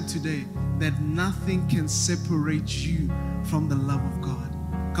 Understand today that nothing can separate you from the love of God.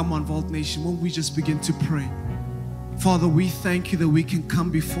 Come on, Vault Nation, won't we just begin to pray? Father, we thank you that we can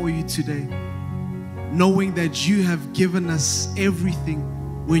come before you today, knowing that you have given us everything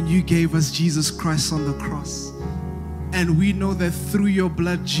when you gave us Jesus Christ on the cross. And we know that through your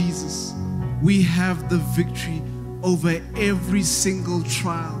blood, Jesus, we have the victory over every single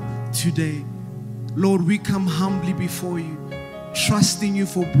trial today. Lord, we come humbly before you, trusting you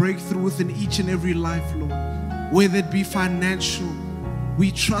for breakthrough within each and every life, Lord. Whether it be financial,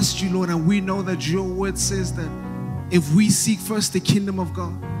 we trust you, Lord, and we know that your word says that if we seek first the kingdom of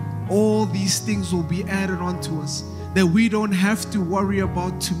God, all these things will be added onto us, that we don't have to worry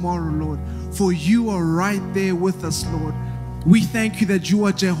about tomorrow, Lord, for you are right there with us, Lord. We thank you that you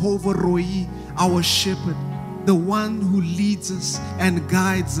are Jehovah Roi, our shepherd, the one who leads us and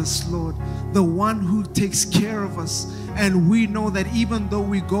guides us, Lord, the one who takes care of us. And we know that even though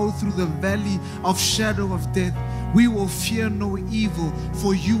we go through the valley of shadow of death, we will fear no evil,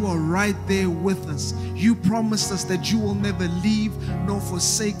 for you are right there with us. You promised us that you will never leave nor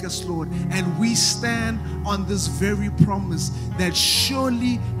forsake us, Lord. And we stand on this very promise that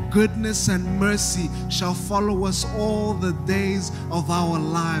surely goodness and mercy shall follow us all the days of our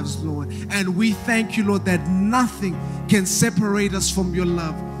lives, Lord. And we thank you, Lord, that nothing can separate us from your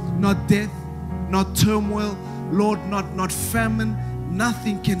love. Not death, not turmoil, Lord, not famine.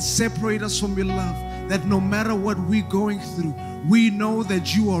 Nothing can separate us from your love. That no matter what we're going through, we know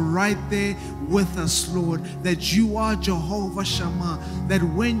that you are right there with us, Lord. That you are Jehovah Shammah. That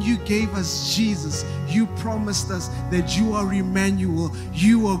when you gave us Jesus, you promised us that you are Emmanuel.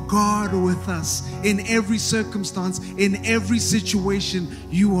 You are God with us. In every circumstance, in every situation,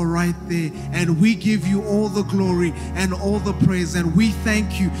 you are right there. And we give you all the glory and all the praise. And we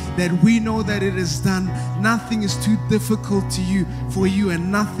thank you that we know that it is done. Nothing is too difficult for you,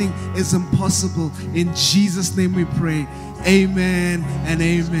 and nothing is impossible. In Jesus' name we pray. Amen and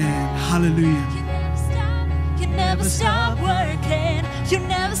amen. Hallelujah. never stop working. You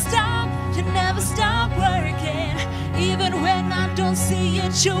never stop working. Even when I don't see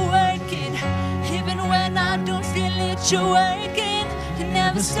it, you're working. Even when I don't feel it, you're working. You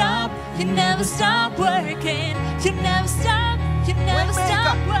never stop working. You never stop working.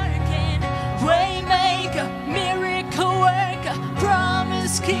 Waymaker, miracle worker,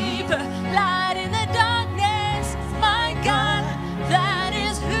 promise keeper, light in the darkness. My God, that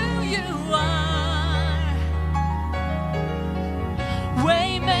is who you are.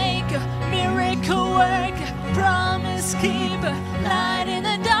 Waymaker, miracle worker, promise keeper, light in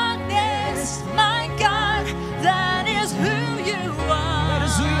the darkness. My God, that is who you are.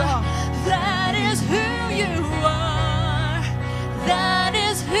 That is who you are. That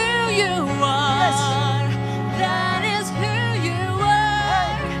is who you are. That is who you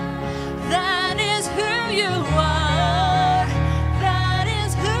are. That is who you are. That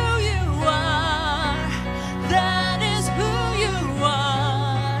is who you are. That is who you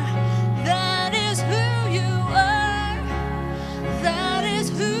are. That is who you are. That is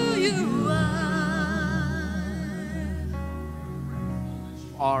who you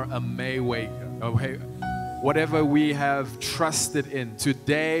are a Maywaker. Okay. Whatever we have trusted in,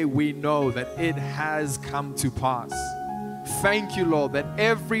 today we know that it has come to pass. Thank you, Lord, that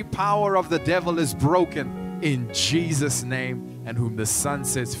every power of the devil is broken in Jesus' name, and whom the Son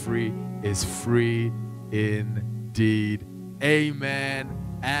sets free is free indeed. Amen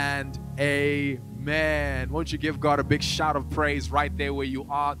and amen. Won't you give God a big shout of praise right there where you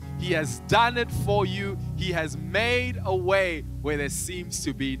are? He has done it for you. He has made a way where there seems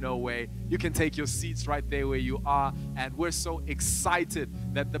to be no way. You can take your seats right there where you are, and we're so excited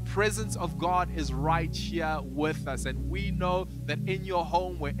that the presence of God is right here with us. And we know that in your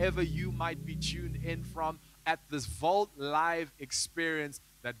home, wherever you might be tuned in from, at this Vault Live experience,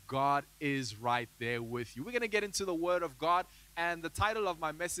 that God is right there with you. We're going to get into the Word of God, and the title of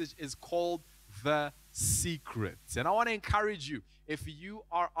my message is called The Secret. And I want to encourage you, if you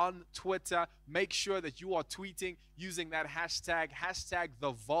are on Twitter, make sure that you are tweeting using that hashtag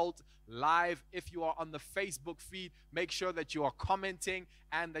The Vault Live. If you are on the Facebook feed, make sure that you are commenting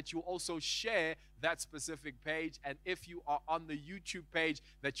and that you also share that specific page. And if you are on the YouTube page,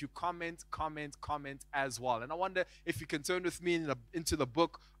 that you comment as well. And I wonder if you can turn with me into the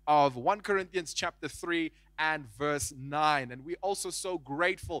book of 1 Corinthians chapter 3 and verse 9. And we're also so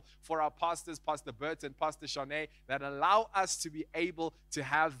grateful for our pastors, Pastor Bert and Pastor Shanae, that allow us to be able to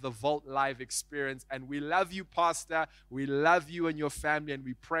have the Vault Live experience. And we love you, Pastor. We love you and your family, and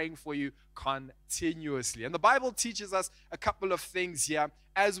we're praying for you continuously. And the Bible teaches us a couple of things here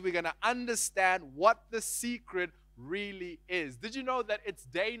as we're going to understand what the secret really is. Did you know that it's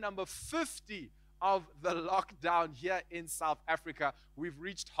day number 50 of the lockdown here in South Africa? We've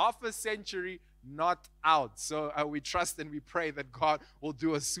reached half a century not out. So we trust and we pray that God will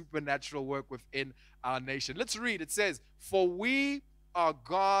do a supernatural work within our nation. Let's read. It says, "For we are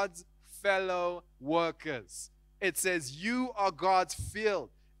God's fellow workers." It says, you are God's field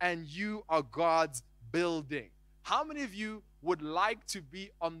and you are God's building. How many of you would like to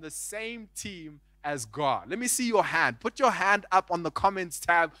be on the same team as God? Let me see your hand. Put your hand up on the comments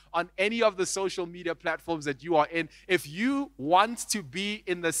tab on any of the social media platforms that you are in. If you want to be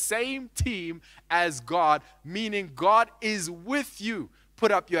in the same team as God, meaning God is with you,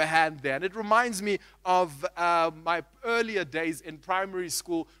 put up your hand there. And it reminds me of my earlier days in primary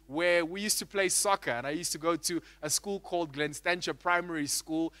school where we used to play soccer. And I used to go to a school called Glen Stancher Primary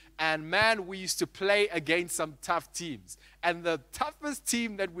School. And man, we used to play against some tough teams. And the toughest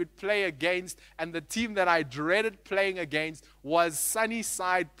team that we'd play against, and the team that I dreaded playing against, was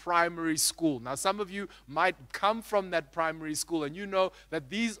Sunnyside Primary School. Now, some of you might come from that primary school, and you know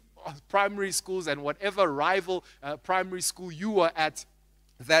that these primary schools and whatever rival primary school you were at,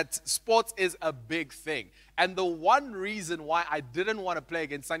 that sports is a big thing. And the one reason why I didn't want to play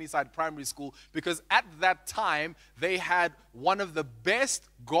against Sunnyside Primary School, because at that time, they had one of the best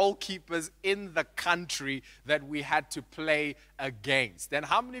goalkeepers in the country that we had to play against. And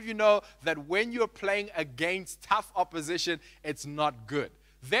how many of you know that when you're playing against tough opposition, it's not good?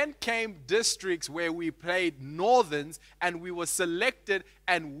 Then came districts where we played Northerns, and we were selected,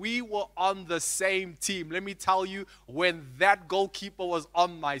 and we were on the same team. Let me tell you, when that goalkeeper was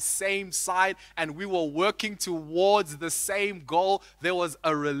on my same side and we were working towards the same goal, there was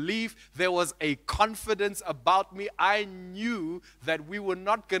a relief, there was a confidence about me. I knew that we were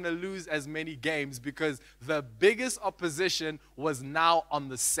not going to lose as many games because the biggest opposition was now on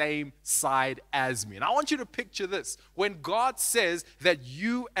the same side as me. And I want you to picture this. When God says that you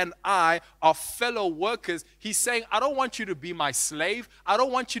you and I are fellow workers, he's saying, I don't want you to be my slave. I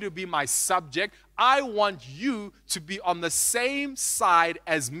don't want you to be my subject. I want you to be on the same side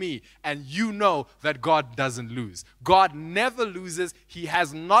as me. And you know that God doesn't lose. God never loses. He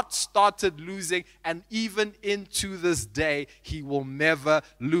has not started losing. And even into this day, he will never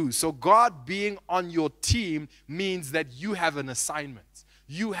lose. So God being on your team means that you have an assignment.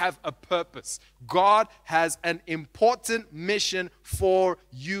 You have a purpose. God has an important mission for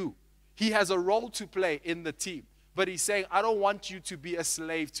you. He has a role to play in the team. But he's saying, I don't want you to be a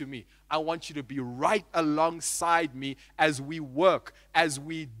slave to me. I want you to be right alongside me as we work, as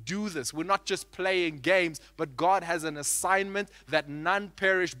we do this. We're not just playing games, but God has an assignment that none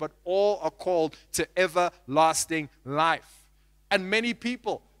perish, but all are called to everlasting life. And many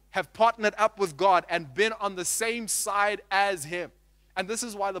people have partnered up with God and been on the same side as him. And this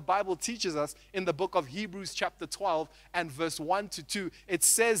is why the Bible teaches us in the book of Hebrews chapter 12 and verse 1 to 2. It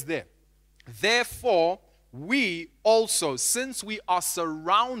says there, therefore, we also, since we are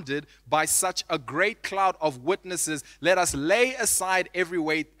surrounded by such a great cloud of witnesses, let us lay aside every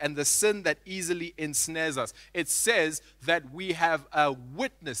weight and the sin that easily ensnares us. It says that we have a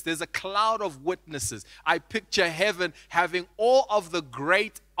witness. There's a cloud of witnesses. I picture heaven having all of the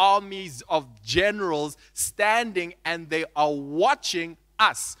great armies of generals standing, and they are watching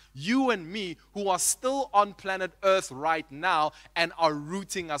us, you and me, who are still on planet Earth right now and are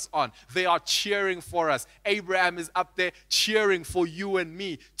rooting us on. They are cheering for us. Abraham is up there cheering for you and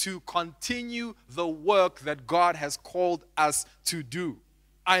me to continue the work that God has called us to do.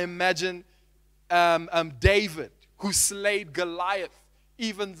 I imagine David, who slayed Goliath.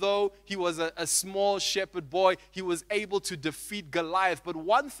 Even though he was a small shepherd boy, he was able to defeat Goliath. But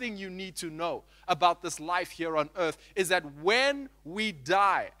one thing you need to know about this life here on earth is that when we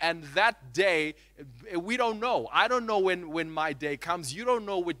die, and that day, we don't know. I don't know when my day comes. You don't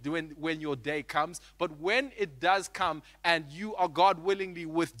know when your day comes. But when it does come and you are, God willingly,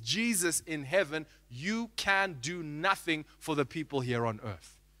 with Jesus in heaven, you can do nothing for the people here on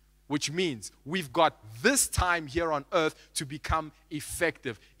earth. Which means we've got this time here on earth to become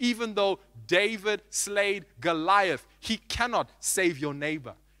effective. Even though David slayed Goliath, he cannot save your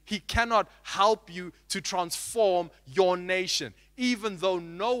neighbor. He cannot help you to transform your nation. Even though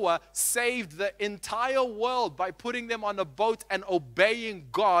Noah saved the entire world by putting them on a boat and obeying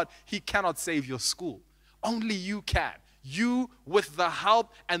God, he cannot save your school. Only you can. You, with the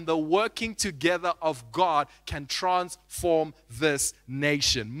help and the working together of God, can transform this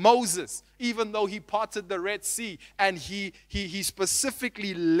nation. Moses, even though he parted the Red Sea and he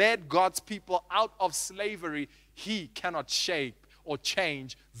specifically led God's people out of slavery, he cannot shape or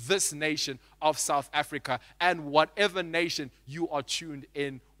change this nation of South Africa and whatever nation you are tuned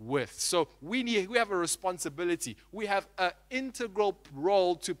in with. So we have a responsibility. We have an integral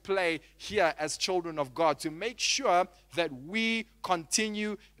role to play here as children of God to make sure that we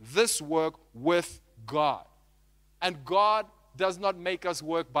continue this work with God. And God does not make us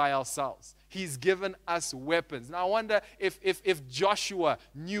work by ourselves. He's given us weapons. Now I wonder if Joshua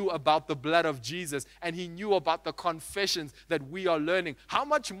knew about the blood of Jesus and he knew about the confessions that we are learning, how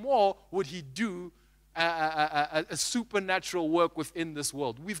much more would he do a supernatural work within this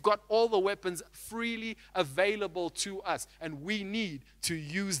world? We've got all the weapons freely available to us, and we need to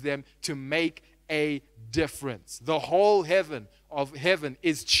use them to make a difference. The whole heaven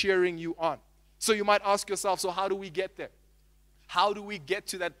is cheering you on. So you might ask yourself, so how do we get there? How do we get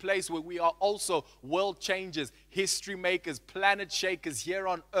to that place where we are also world changers, history makers, planet shakers here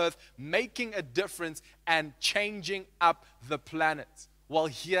on earth, making a difference and changing up the planet? Well,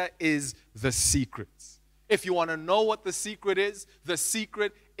 here is the secret. If you want to know what the secret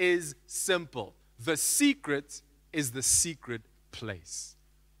is simple. The secret is the secret place.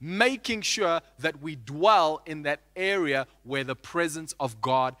 Making sure that we dwell in that area where the presence of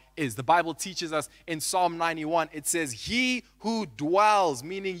God is. The Bible teaches us in Psalm 91, it says, he who dwells,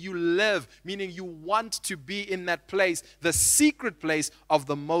 meaning you live, meaning you want to be in that place, the secret place of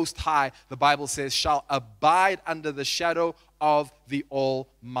the Most High, the Bible says, shall abide under the shadow of the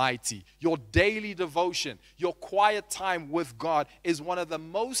Almighty. Your daily devotion, your quiet time with God is one of the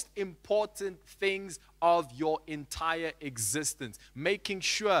most important things of your entire existence. Making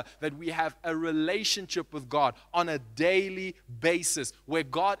sure that we have a relationship with God on a daily basis where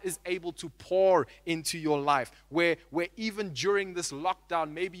God is able to pour into your life, where even during this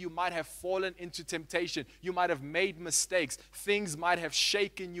lockdown, maybe you might have fallen into temptation, you might have made mistakes, things might have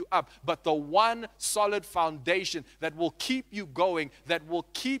shaken you up, but the one solid foundation that will keep you going, that will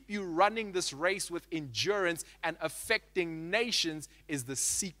keep you running this race with endurance and affecting nations is the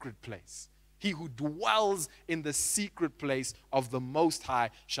secret place. He who dwells in the secret place of the Most High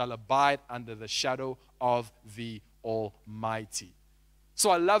shall abide under the shadow of the Almighty.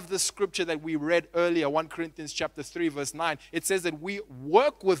 So I love the scripture that we read earlier, 1 Corinthians chapter 3, verse 9. It says that we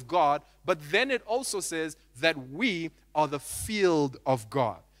work with God, but then it also says that we are the field of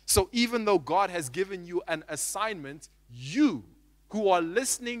God. So even though God has given you an assignment, you who are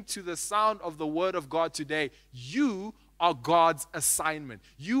listening to the sound of the word of God today, you are God's assignment.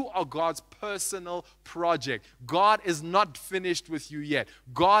 You are God's personal project. God is not finished with you yet.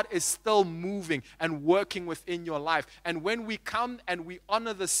 God is still moving and working within your life. And when we come and we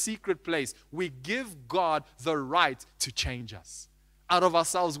honor the secret place, we give God the right to change us. Out of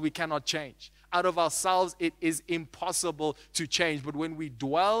ourselves, we cannot change. Out of ourselves, it is impossible to change. But when we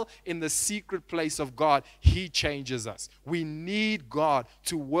dwell in the secret place of God, He changes us. We need God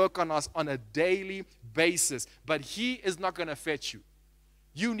to work on us on a daily basis. But He is not going to fetch you.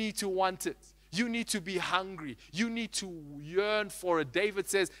 You need to want it. You need to be hungry. You need to yearn for it. David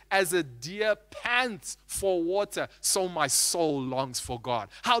says, as a deer pants for water, so my soul longs for God.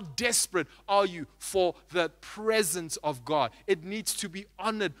 How desperate are you for the presence of God? It needs to be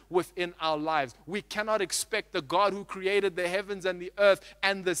honored within our lives. We cannot expect the God who created the heavens and the earth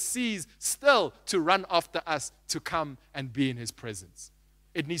and the seas still to run after us to come and be in His presence.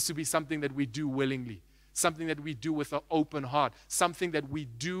 It needs to be something that we do willingly. Something that we do with an open heart. Something that we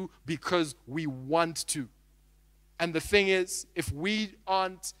do because we want to. And the thing is, if we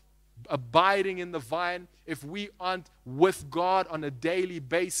aren't abiding in the vine, if we aren't with God on a daily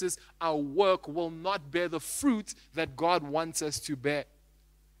basis, our work will not bear the fruit that God wants us to bear.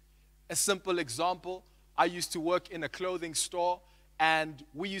 A simple example, I used to work in a clothing store. And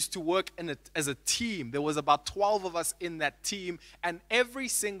we used to work as a team. There was about 12 of us in that team. And every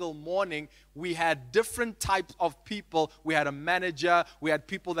single morning, we had different types of people. We had a manager. We had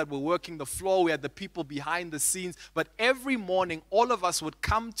people that were working the floor. We had the people behind the scenes. But every morning, all of us would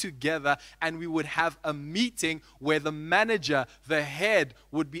come together and we would have a meeting where the manager, the head,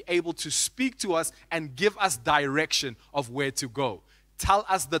 would be able to speak to us and give us direction of where to go. Tell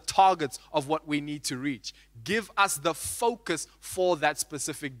us the targets of what we need to reach. Give us the focus for that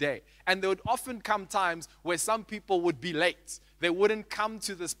specific day. And there would often come times where some people would be late. They wouldn't come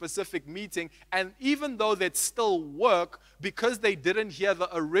to the specific meeting. And even though they'd still work, because they didn't hear the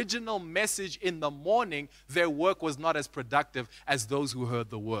original message in the morning, their work was not as productive as those who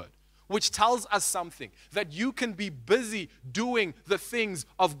heard the word. Which tells us something, that you can be busy doing the things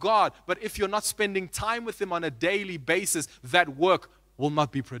of God, but if you're not spending time with Him on a daily basis, that work will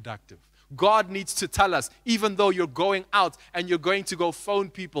not be productive. God needs to tell us, even though you're going out and you're going to go phone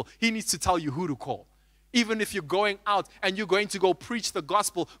people, He needs to tell you who to call. Even if you're going out and you're going to go preach the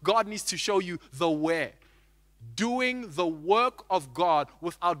gospel, God needs to show you the where. Doing the work of God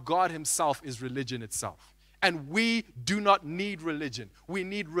without God Himself is religion itself. And we do not need religion. We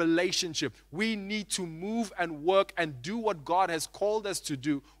need relationship. We need to move and work and do what God has called us to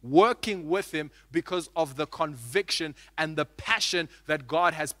do, working with Him because of the conviction and the passion that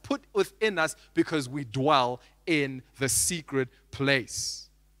God has put within us because we dwell in the secret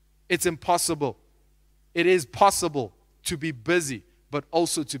place. It's impossible. It is possible to be busy, but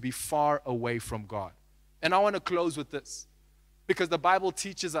also to be far away from God. And I want to close with this because the Bible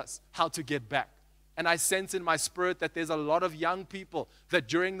teaches us how to get back. And I sense in my spirit that there's a lot of young people that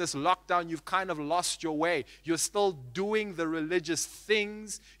during this lockdown, you've kind of lost your way. You're still doing the religious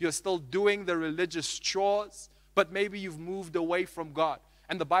things. You're still doing the religious chores. But maybe you've moved away from God.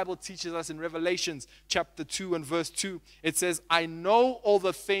 And the Bible teaches us in Revelations chapter 2 and verse 2, it says, I know all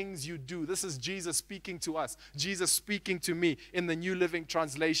the things you do. This is Jesus speaking to us. Jesus speaking to me in the New Living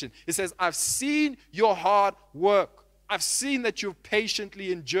Translation. It says, I've seen your hard work. I've seen that you've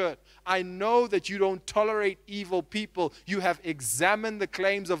patiently endured. I know that you don't tolerate evil people. You have examined the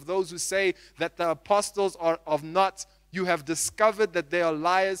claims of those who say that the apostles are of not. You have discovered that they are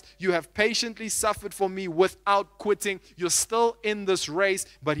liars. You have patiently suffered for me without quitting. You're still in this race.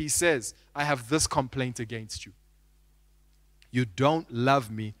 But he says, I have this complaint against you. You don't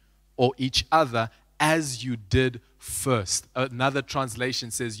love me or each other as you did first. Another translation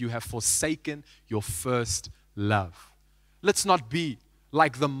says, you have forsaken your first love. Let's not be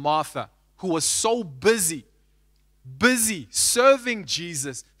like the Martha who was so busy serving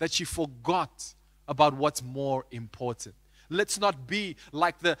Jesus that she forgot about what's more important. Let's not be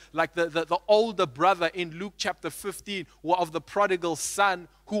like the older brother in Luke chapter 15 of the prodigal son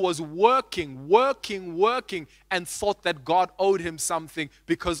who was working, and thought that God owed him something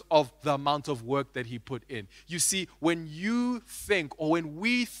because of the amount of work that he put in. You see, when you think, or when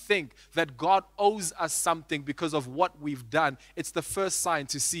we think that God owes us something because of what we've done, it's the first sign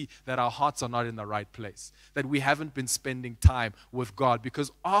to see that our hearts are not in the right place, that we haven't been spending time with God.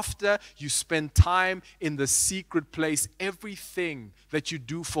 Because after you spend time in the secret place, everything that you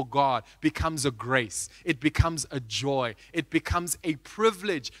do for God becomes a grace. It becomes a joy. It becomes a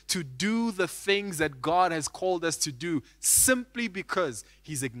privilege to do the things that God has called us to do, simply because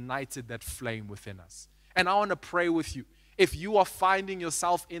he's ignited that flame within us. And I want to pray with you. If you are finding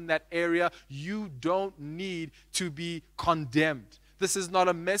yourself in that area, you don't need to be condemned. This is not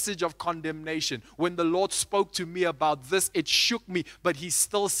a message of condemnation. When the Lord spoke to me about this, it shook me, but he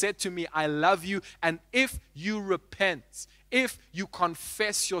still said to me, I love you, and if you repent, if you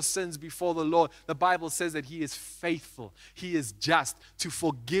confess your sins before the Lord, the Bible says that he is faithful, he is just to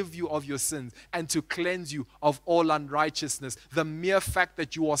forgive you of your sins and to cleanse you of all unrighteousness. The mere fact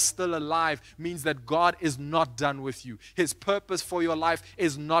that you are still alive means that God is not done with you. His purpose for your life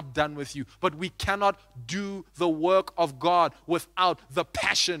is not done with you. But we cannot do the work of God without the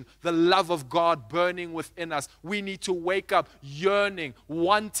passion, the love of God burning within us. We need to wake up yearning,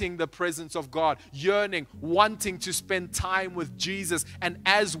 wanting the presence of God, yearning, wanting to spend time with Jesus. And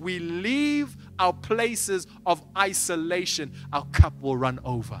as we leave our places of isolation, our cup will run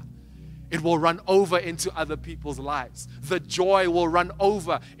over. It will run over into other people's lives. The joy will run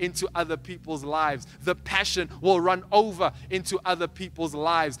over into other people's lives. The passion will run over into other people's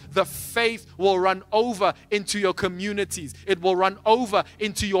lives. The faith will run over into your communities. It will run over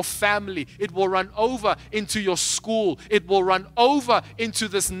into your family. It will run over into your school. It will run over into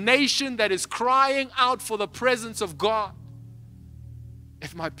this nation that is crying out for the presence of God.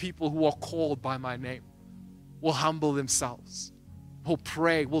 If my people who are called by my name will humble themselves, will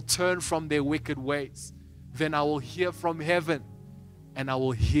pray, will turn from their wicked ways, then I will hear from heaven and I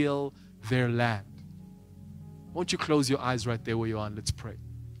will heal their land. Won't you close your eyes right there where you are and let's pray.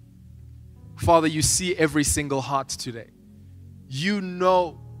 Father, you see every single heart today. You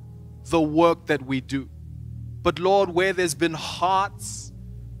know the work that we do. But Lord, where there's been hearts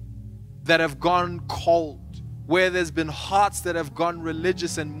that have gone cold, where there's been hearts that have gone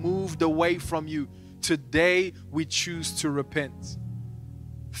religious and moved away from you, today we choose to repent.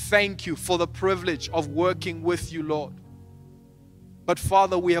 Thank you for the privilege of working with you, Lord. But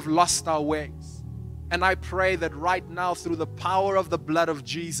Father, we have lost our ways. And I pray that right now, through the power of the blood of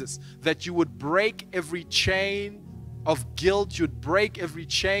Jesus, that you would break every chain of guilt, you'd break every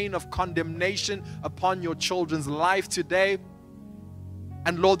chain of condemnation upon your children's life today.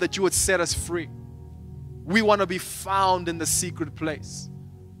 And Lord, that you would set us free. We want to be found in the secret place.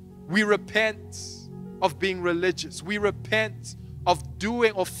 We repent of being religious. We repent of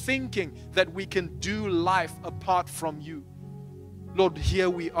doing or thinking that we can do life apart from you. Lord, here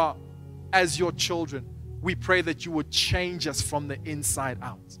we are as your children. We pray that you would change us from the inside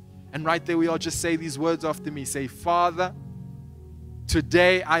out. And right there we are, just say these words after me. Say, Father,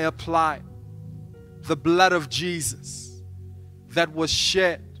 today I apply the blood of Jesus that was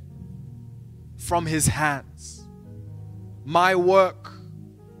shed from his hands. My work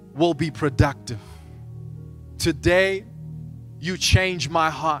will be productive. Today, you change my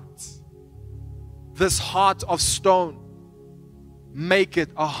heart. This heart of stone, make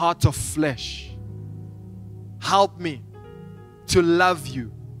it a heart of flesh. Help me to love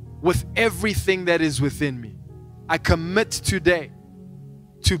you with everything that is within me. I commit today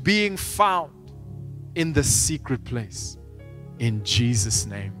to being found in the secret place. In Jesus'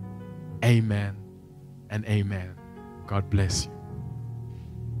 name, amen and amen. God bless you.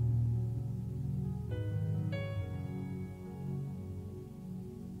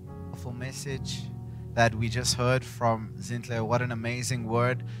 Message that we just heard from Zinhle. What an amazing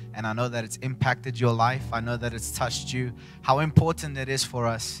word, and I know that it's impacted your life. I know that it's touched you. How important it is for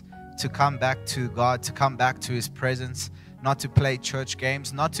us to come back to God, to come back to his presence, not to play church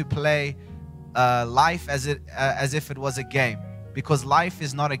games, not to play life as if it was a game, because life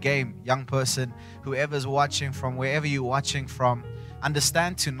is not a game. Young person, whoever's watching from wherever you're watching from,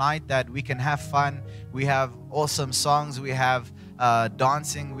 understand tonight that we can have fun. We have awesome songs, we have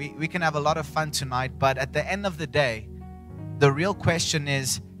dancing, we can have a lot of fun tonight. But at the end of the day, the real question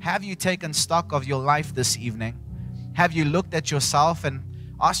is, have you taken stock of your life this evening? Have you looked at yourself and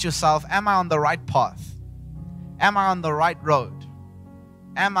asked yourself, am I on the right path? Am I on the right road?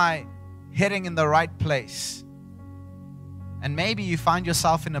 Am I heading in the right place? And maybe you find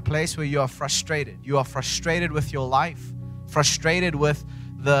yourself in a place where you are frustrated. You are frustrated with your life, frustrated with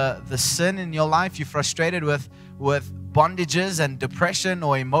the sin in your life. You're frustrated with bondages and depression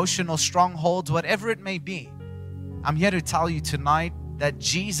or emotional strongholds, whatever it may be, I'm here to tell you tonight that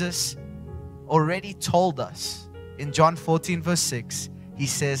Jesus already told us in John 14 verse 6, He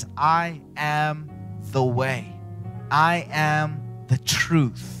says, I am the way, I am the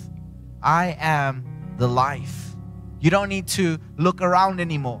truth, I am the life. You don't need to look around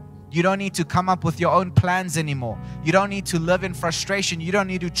anymore. You don't need to come up with your own plans anymore. You don't need to live in frustration. You don't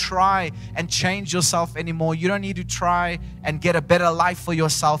need to try and change yourself anymore. You don't need to try and get a better life for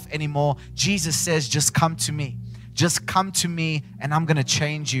yourself anymore. Jesus says, just come to me. Just come to me and I'm going to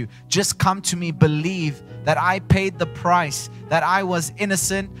change you. Just come to me. Believe that I paid the price, that I was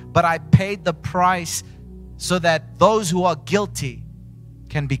innocent, but I paid the price so that those who are guilty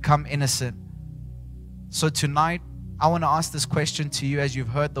can become innocent. So tonight, I want to ask this question to you as you've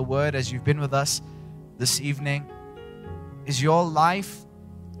heard the word, as you've been with us this evening. Is your life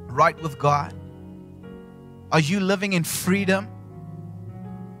right with God? Are you living in freedom?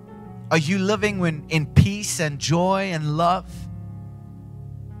 Are you living in peace and joy and love?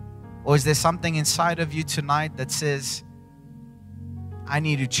 Or is there something inside of you tonight that says, I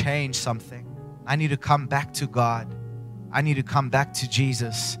need to change something. I need to come back to God. I need to come back to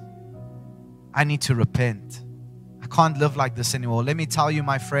Jesus. I need to repent. I can't live like this anymore. Let me tell you,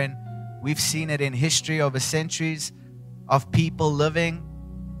 my friend, we've seen it in history over centuries of people living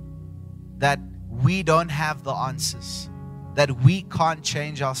that we don't have the answers, that we can't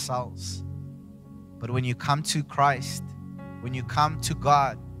change ourselves. But when you come to Christ, when you come to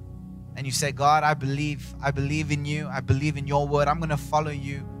God and you say, God, I believe in you, I believe in your word, I'm going to follow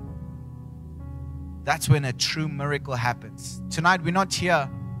you, that's when a true miracle happens. Tonight, we're not here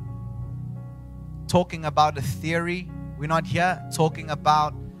talking about a theory. We're not here talking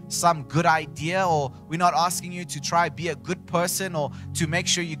about some good idea, or we're not asking you to try be a good person or to make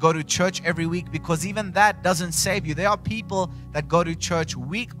sure you go to church every week, because even that doesn't save you. There are people that go to church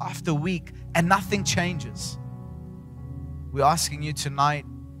week after week and nothing changes. We're asking you tonight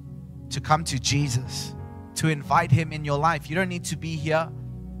to come to Jesus, to invite Him in your life. You don't need to be here.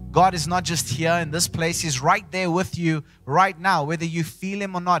 God is not just here in this place. He's right there with you right now. Whether you feel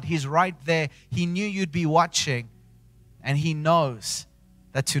Him or not, He's right there. He knew you'd be watching, and He knows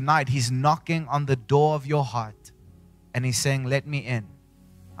that tonight He's knocking on the door of your heart and He's saying, let me in.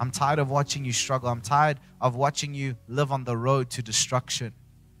 I'm tired of watching you struggle. I'm tired of watching you live on the road to destruction.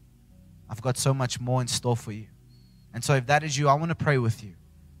 I've got so much more in store for you. And so if that is you, I want to pray with you.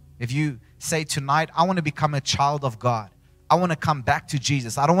 If you say tonight, I want to become a child of God. I want to come back to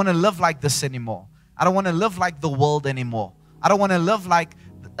Jesus. I don't want to live like this anymore. I don't want to live like the world anymore. I don't want to live like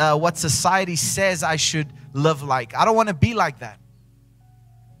what society says I should live like. I don't want to be like that.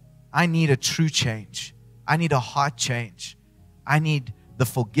 I need a true change. I need a heart change. I need the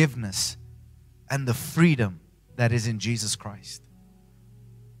forgiveness and the freedom that is in Jesus Christ.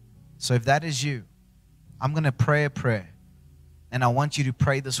 So if that is you, I'm going to pray a prayer, and I want you to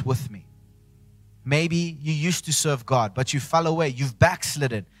pray this with me. Maybe you used to serve God, but you fell away. You've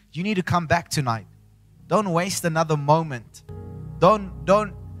backslidden. You need to come back tonight. Don't waste another moment.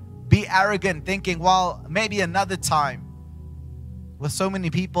 Don't be arrogant thinking, well, maybe another time. With so many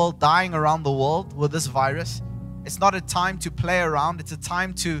people dying around the world with this virus, it's not a time to play around. It's a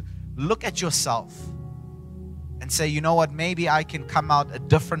time to look at yourself and say, you know what, maybe I can come out a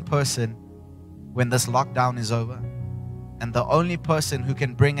different person when this lockdown is over. And the only person who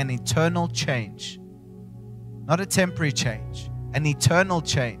can bring an eternal change, not a temporary change, an eternal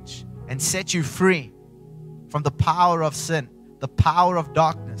change, and set you free from the power of sin, the power of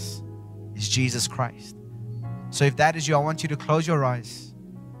darkness, is Jesus Christ. So if that is you, I want you to close your eyes,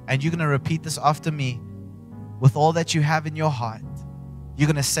 and you're going to repeat this after me with all that you have in your heart. You're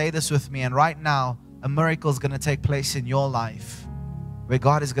going to say this with me, and right now, a miracle is going to take place in your life where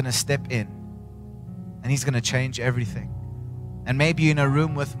God is going to step in and He's going to change everything. And maybe you're in a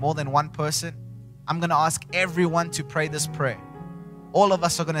room with more than one person. I'm going to ask everyone to pray this prayer. All of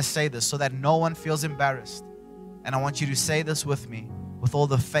us are going to say this so that no one feels embarrassed. And I want you to say this with me with all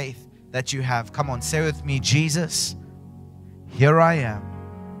the faith that you have. Come on, say with me, Jesus, here I am.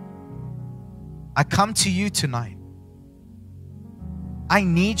 I come to you tonight. I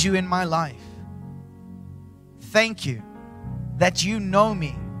need you in my life. Thank you that you know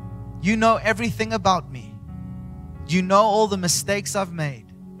me. You know everything about me. You know all the mistakes I've made.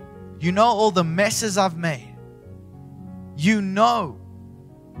 You know all the messes I've made. You know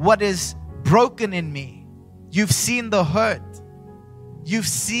what is broken in me. You've seen the hurt. You've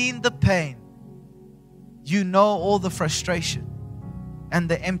seen the pain. You know all the frustration and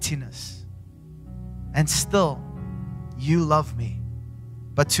the emptiness. And still, you love me.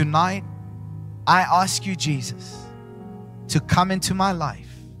 But tonight, I ask you, Jesus, to come into my life,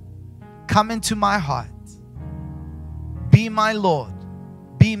 come into my heart, be my Lord,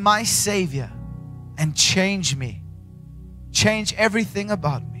 be my Savior, and change me. Change everything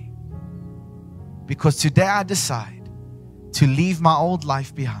about me. Because today I decide to leave my old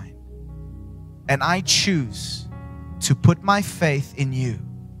life behind. And I choose to put my faith in you.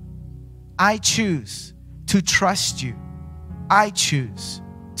 I choose to trust you. I choose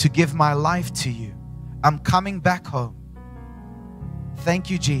to give my life to you. I'm coming back home. Thank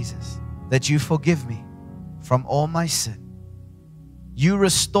you, Jesus, that you forgive me from all my sin. You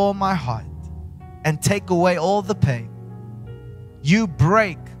restore my heart and take away all the pain. You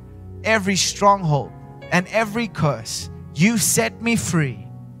break every stronghold and every curse. You set me free.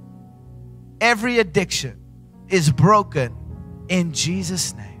 Every addiction is broken in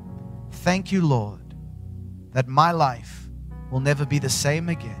Jesus' name. Thank you, Lord, that my life will never be the same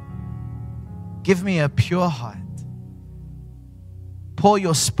again. Give me a pure heart. Pour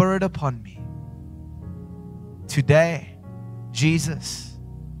your Spirit upon me. Today, Jesus,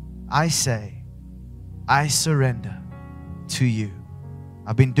 I say, I surrender to you.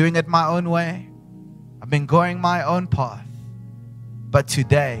 I've been doing it my own way. I've been going my own path. But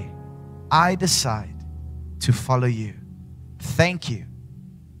today, I decide to follow you. Thank you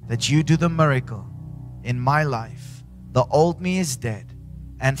that you do the miracle in my life. The old me is dead.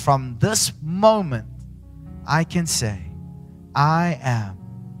 And from this moment, I can say, I am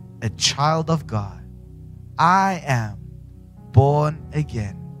a child of God. I am born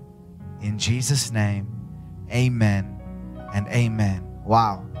again. In Jesus' name, amen and amen.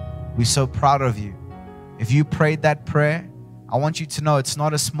 Wow, we're so proud of you. If you prayed that prayer, I want you to know it's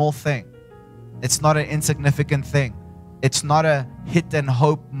not a small thing. It's not an insignificant thing. It's not a hit and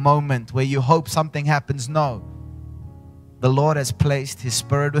hope moment where you hope something happens. No. The Lord has placed His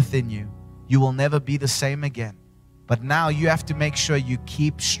Spirit within you. You will never be the same again. But now you have to make sure you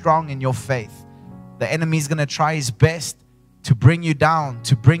keep strong in your faith. The enemy is going to try his best to bring you down,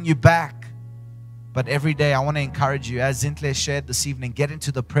 to bring you back. But every day I want to encourage you, as Zinhle shared this evening, get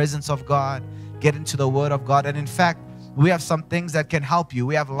into the presence of God, get into the Word of God. And in fact, we have some things that can help you.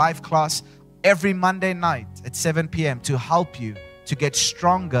 We have live class every Monday night at 7 p.m. to help you to get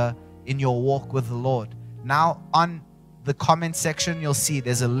stronger in your walk with the Lord. Now on the comment section, you'll see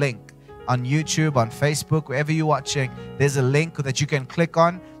there's a link on YouTube, on Facebook, wherever you're watching. There's a link that you can click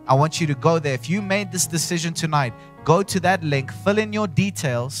on. I want you to go there. If you made this decision tonight, go to that link, fill in your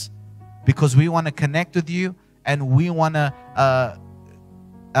details, because we want to connect with you and we want to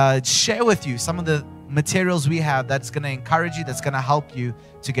share with you some of the materials we have that's going to encourage you, that's going to help you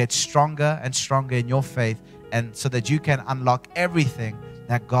to get stronger and stronger in your faith, and so that you can unlock everything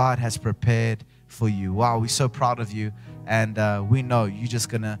that God has prepared for you. Wow, we're so proud of you, and we know you're just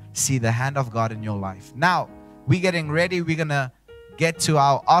going to see the hand of God in your life. Now, we're getting ready. We're going to get to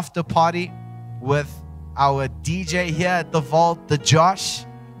our after party with our DJ here at the Vault, the Josh.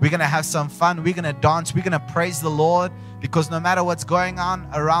 We're going to have some fun. We're going to dance. We're going to praise the Lord, because no matter what's going on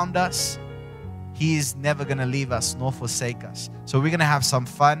around us, He is never going to leave us nor forsake us. So we're going to have some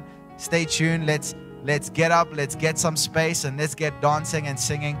fun. Stay tuned. Let's get up. Let's get some space, and let's get dancing and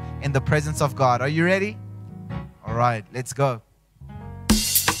singing in the presence of God. Are you ready? All right, let's go.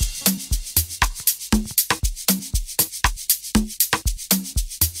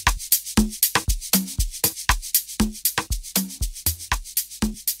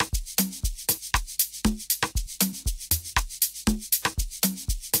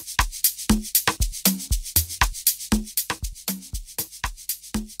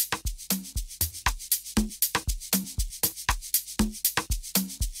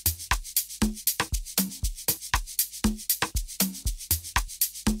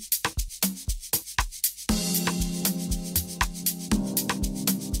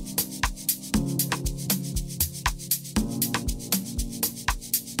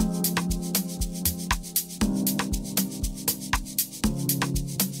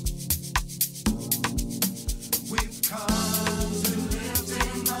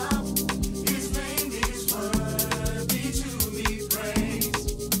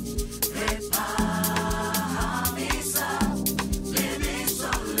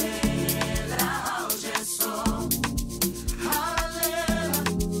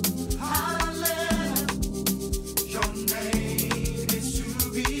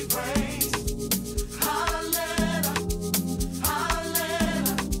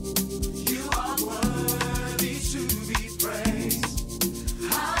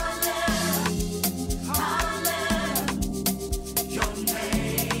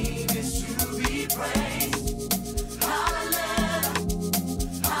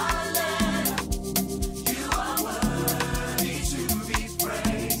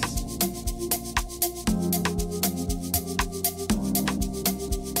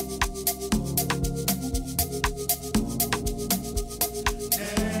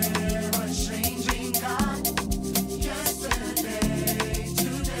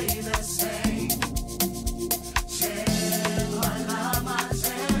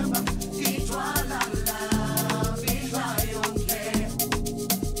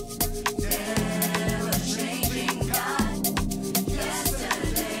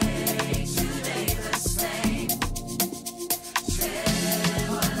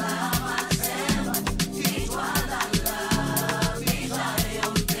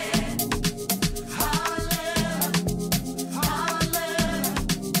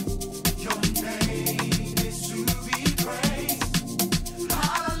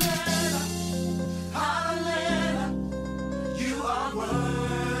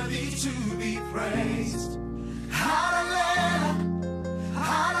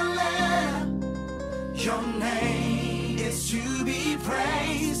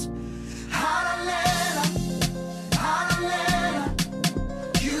 praised. Hallelujah, hallelujah.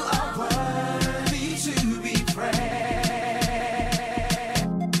 You are worthy to be praised.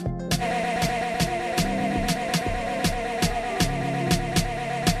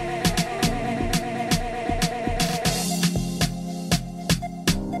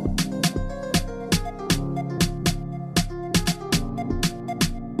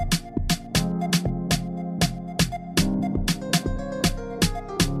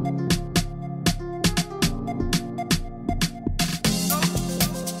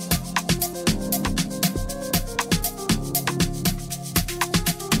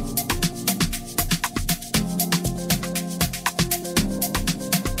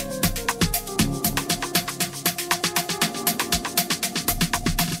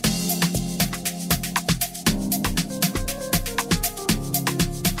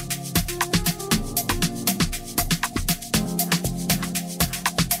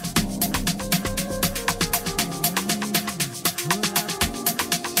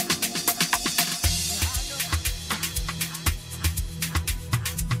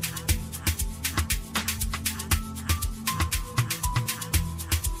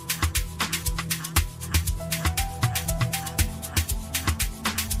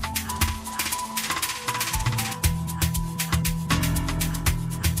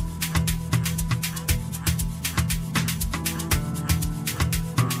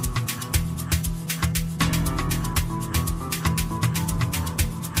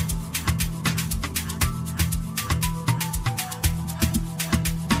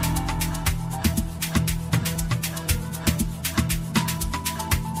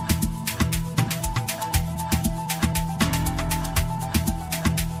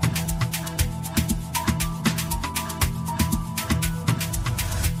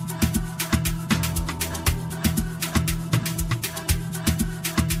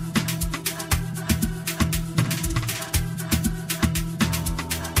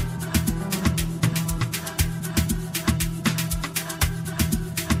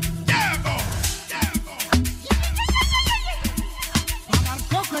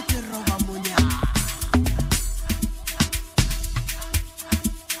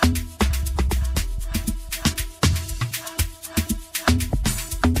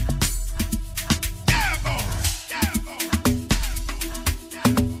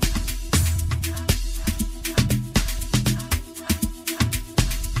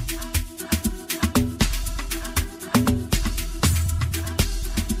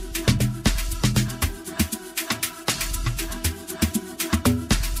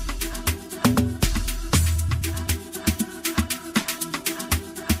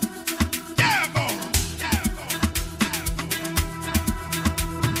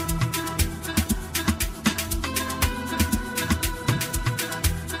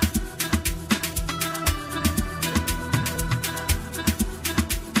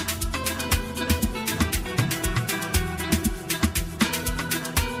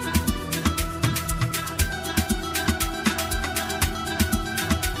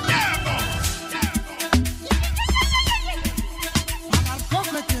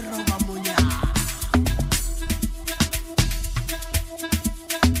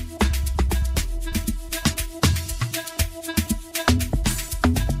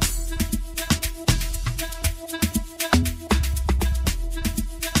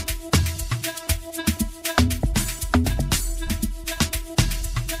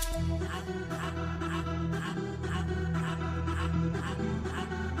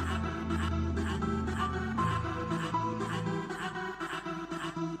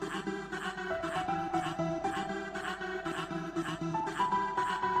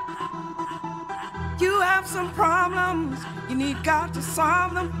 You have some problems, you need God to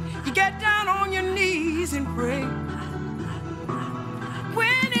solve them. You get down on your knees and pray.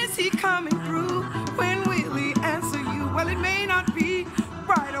 When is He coming through? When will He answer you? Well, it may not be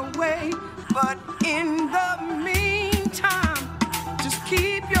right away, but in the meantime, just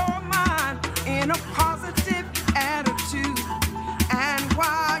keep your mind in a positive attitude. And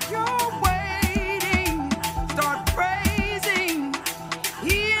while you're waiting, start praising.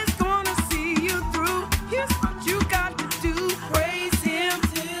 He is gonna see you through. Here's what you got to do. Praise Him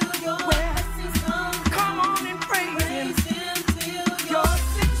till your blessings come. Come on and praise Him till your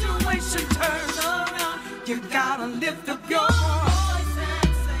situation turns around. You gotta lift up your voice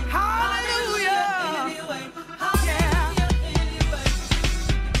and sing hallelujah. Yeah.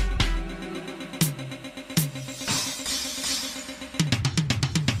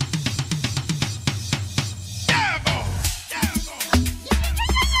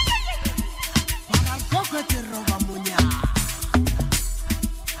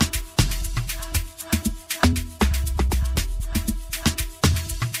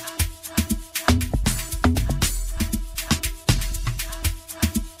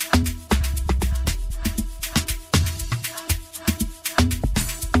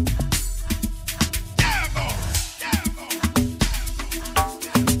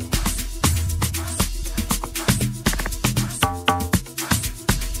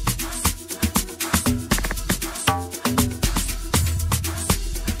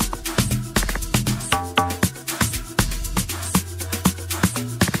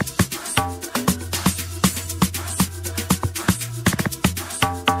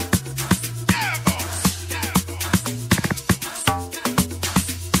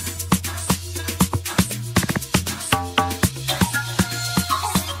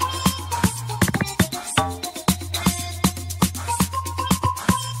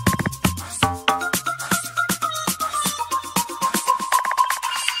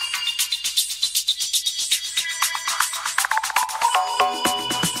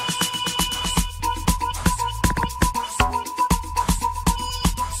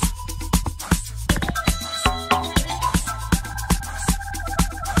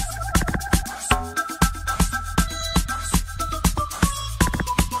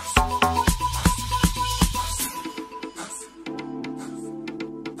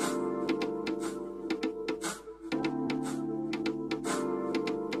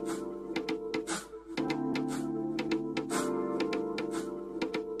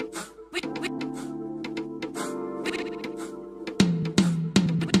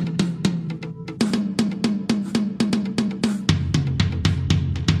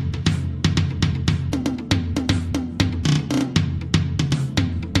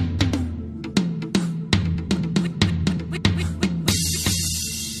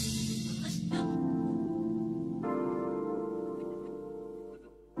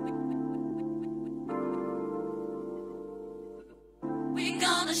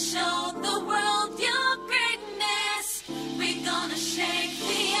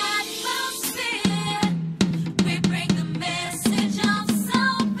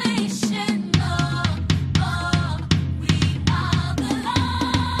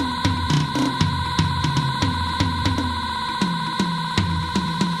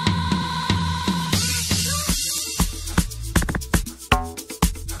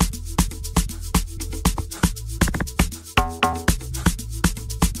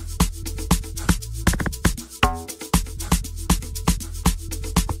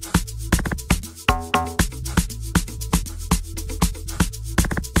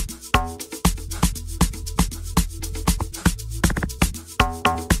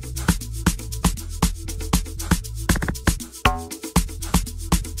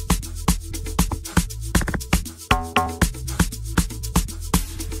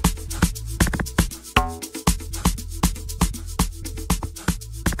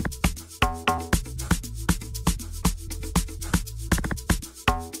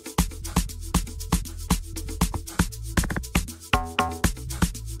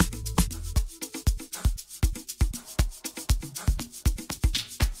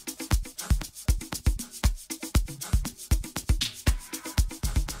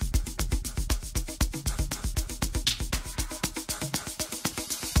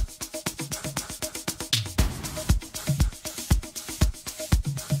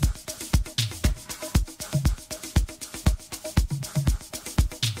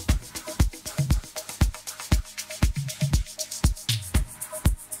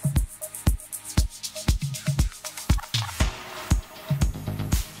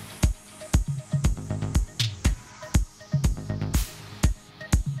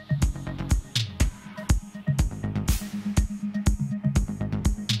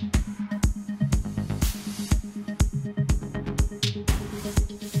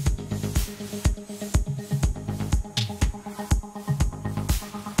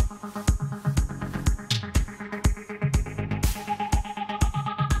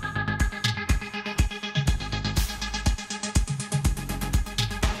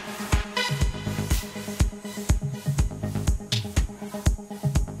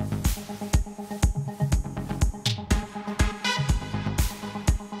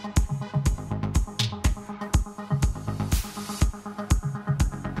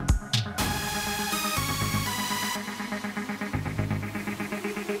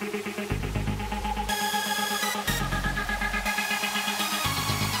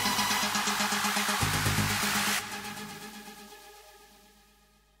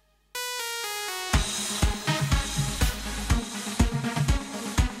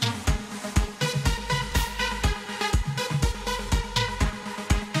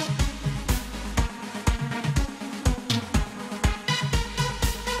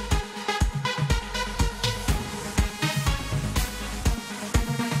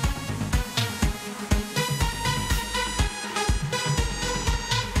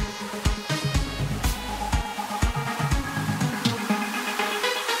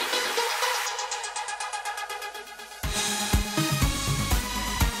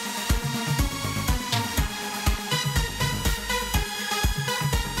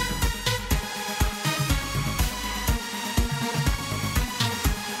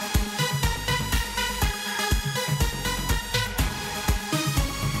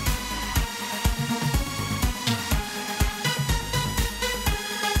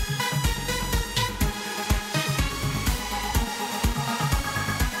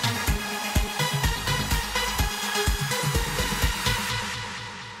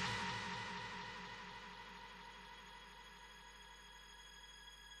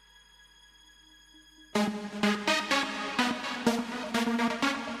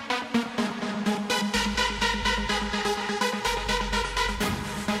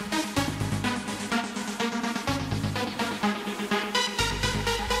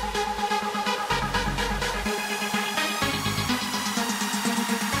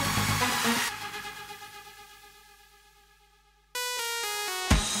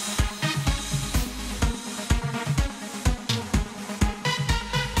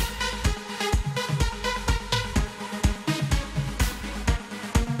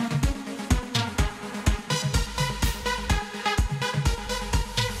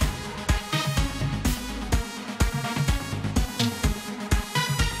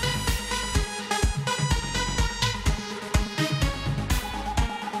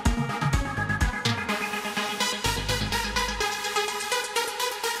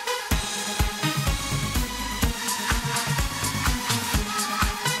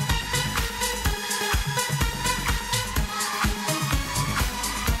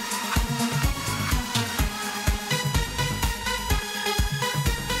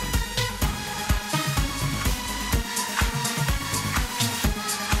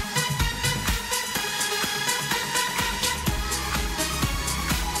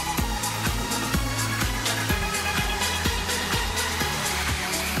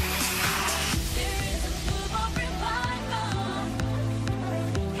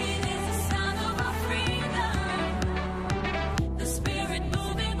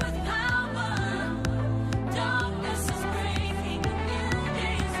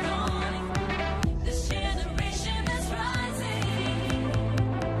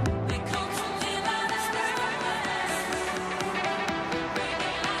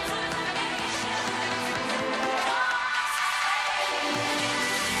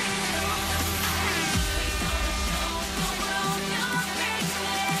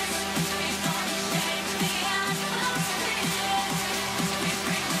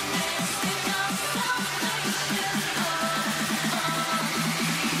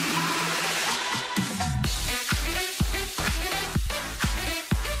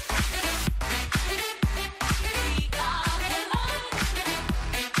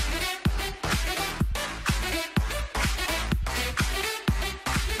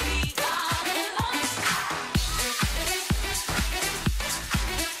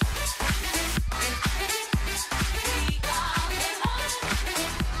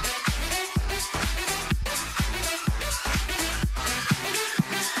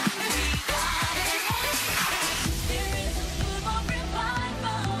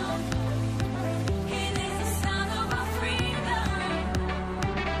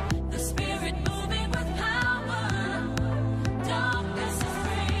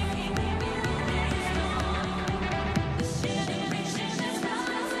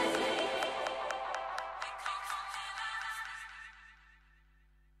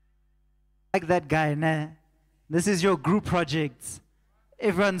 Like that guy, nah. This is your group project.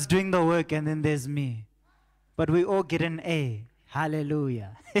 Everyone's doing the work and then there's me. But we all get an A.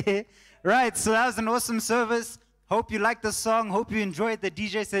 Hallelujah. Right, so that was an awesome service. Hope you liked the song. Hope you enjoyed. The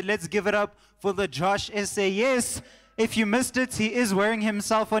DJ said, let's give it up for the Josh essay. Yes, if you missed it, he is wearing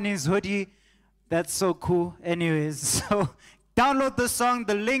himself on his hoodie. That's so cool. Anyways, so download the song.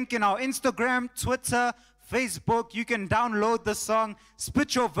 The link in our Instagram, Twitter, Facebook. You can download the song.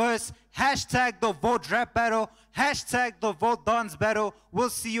 Spit your verse. Hashtag the Vote Rap Battle. Hashtag the Vote Dance Battle. We'll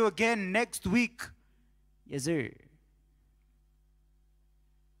see you again next week. Yes, sir.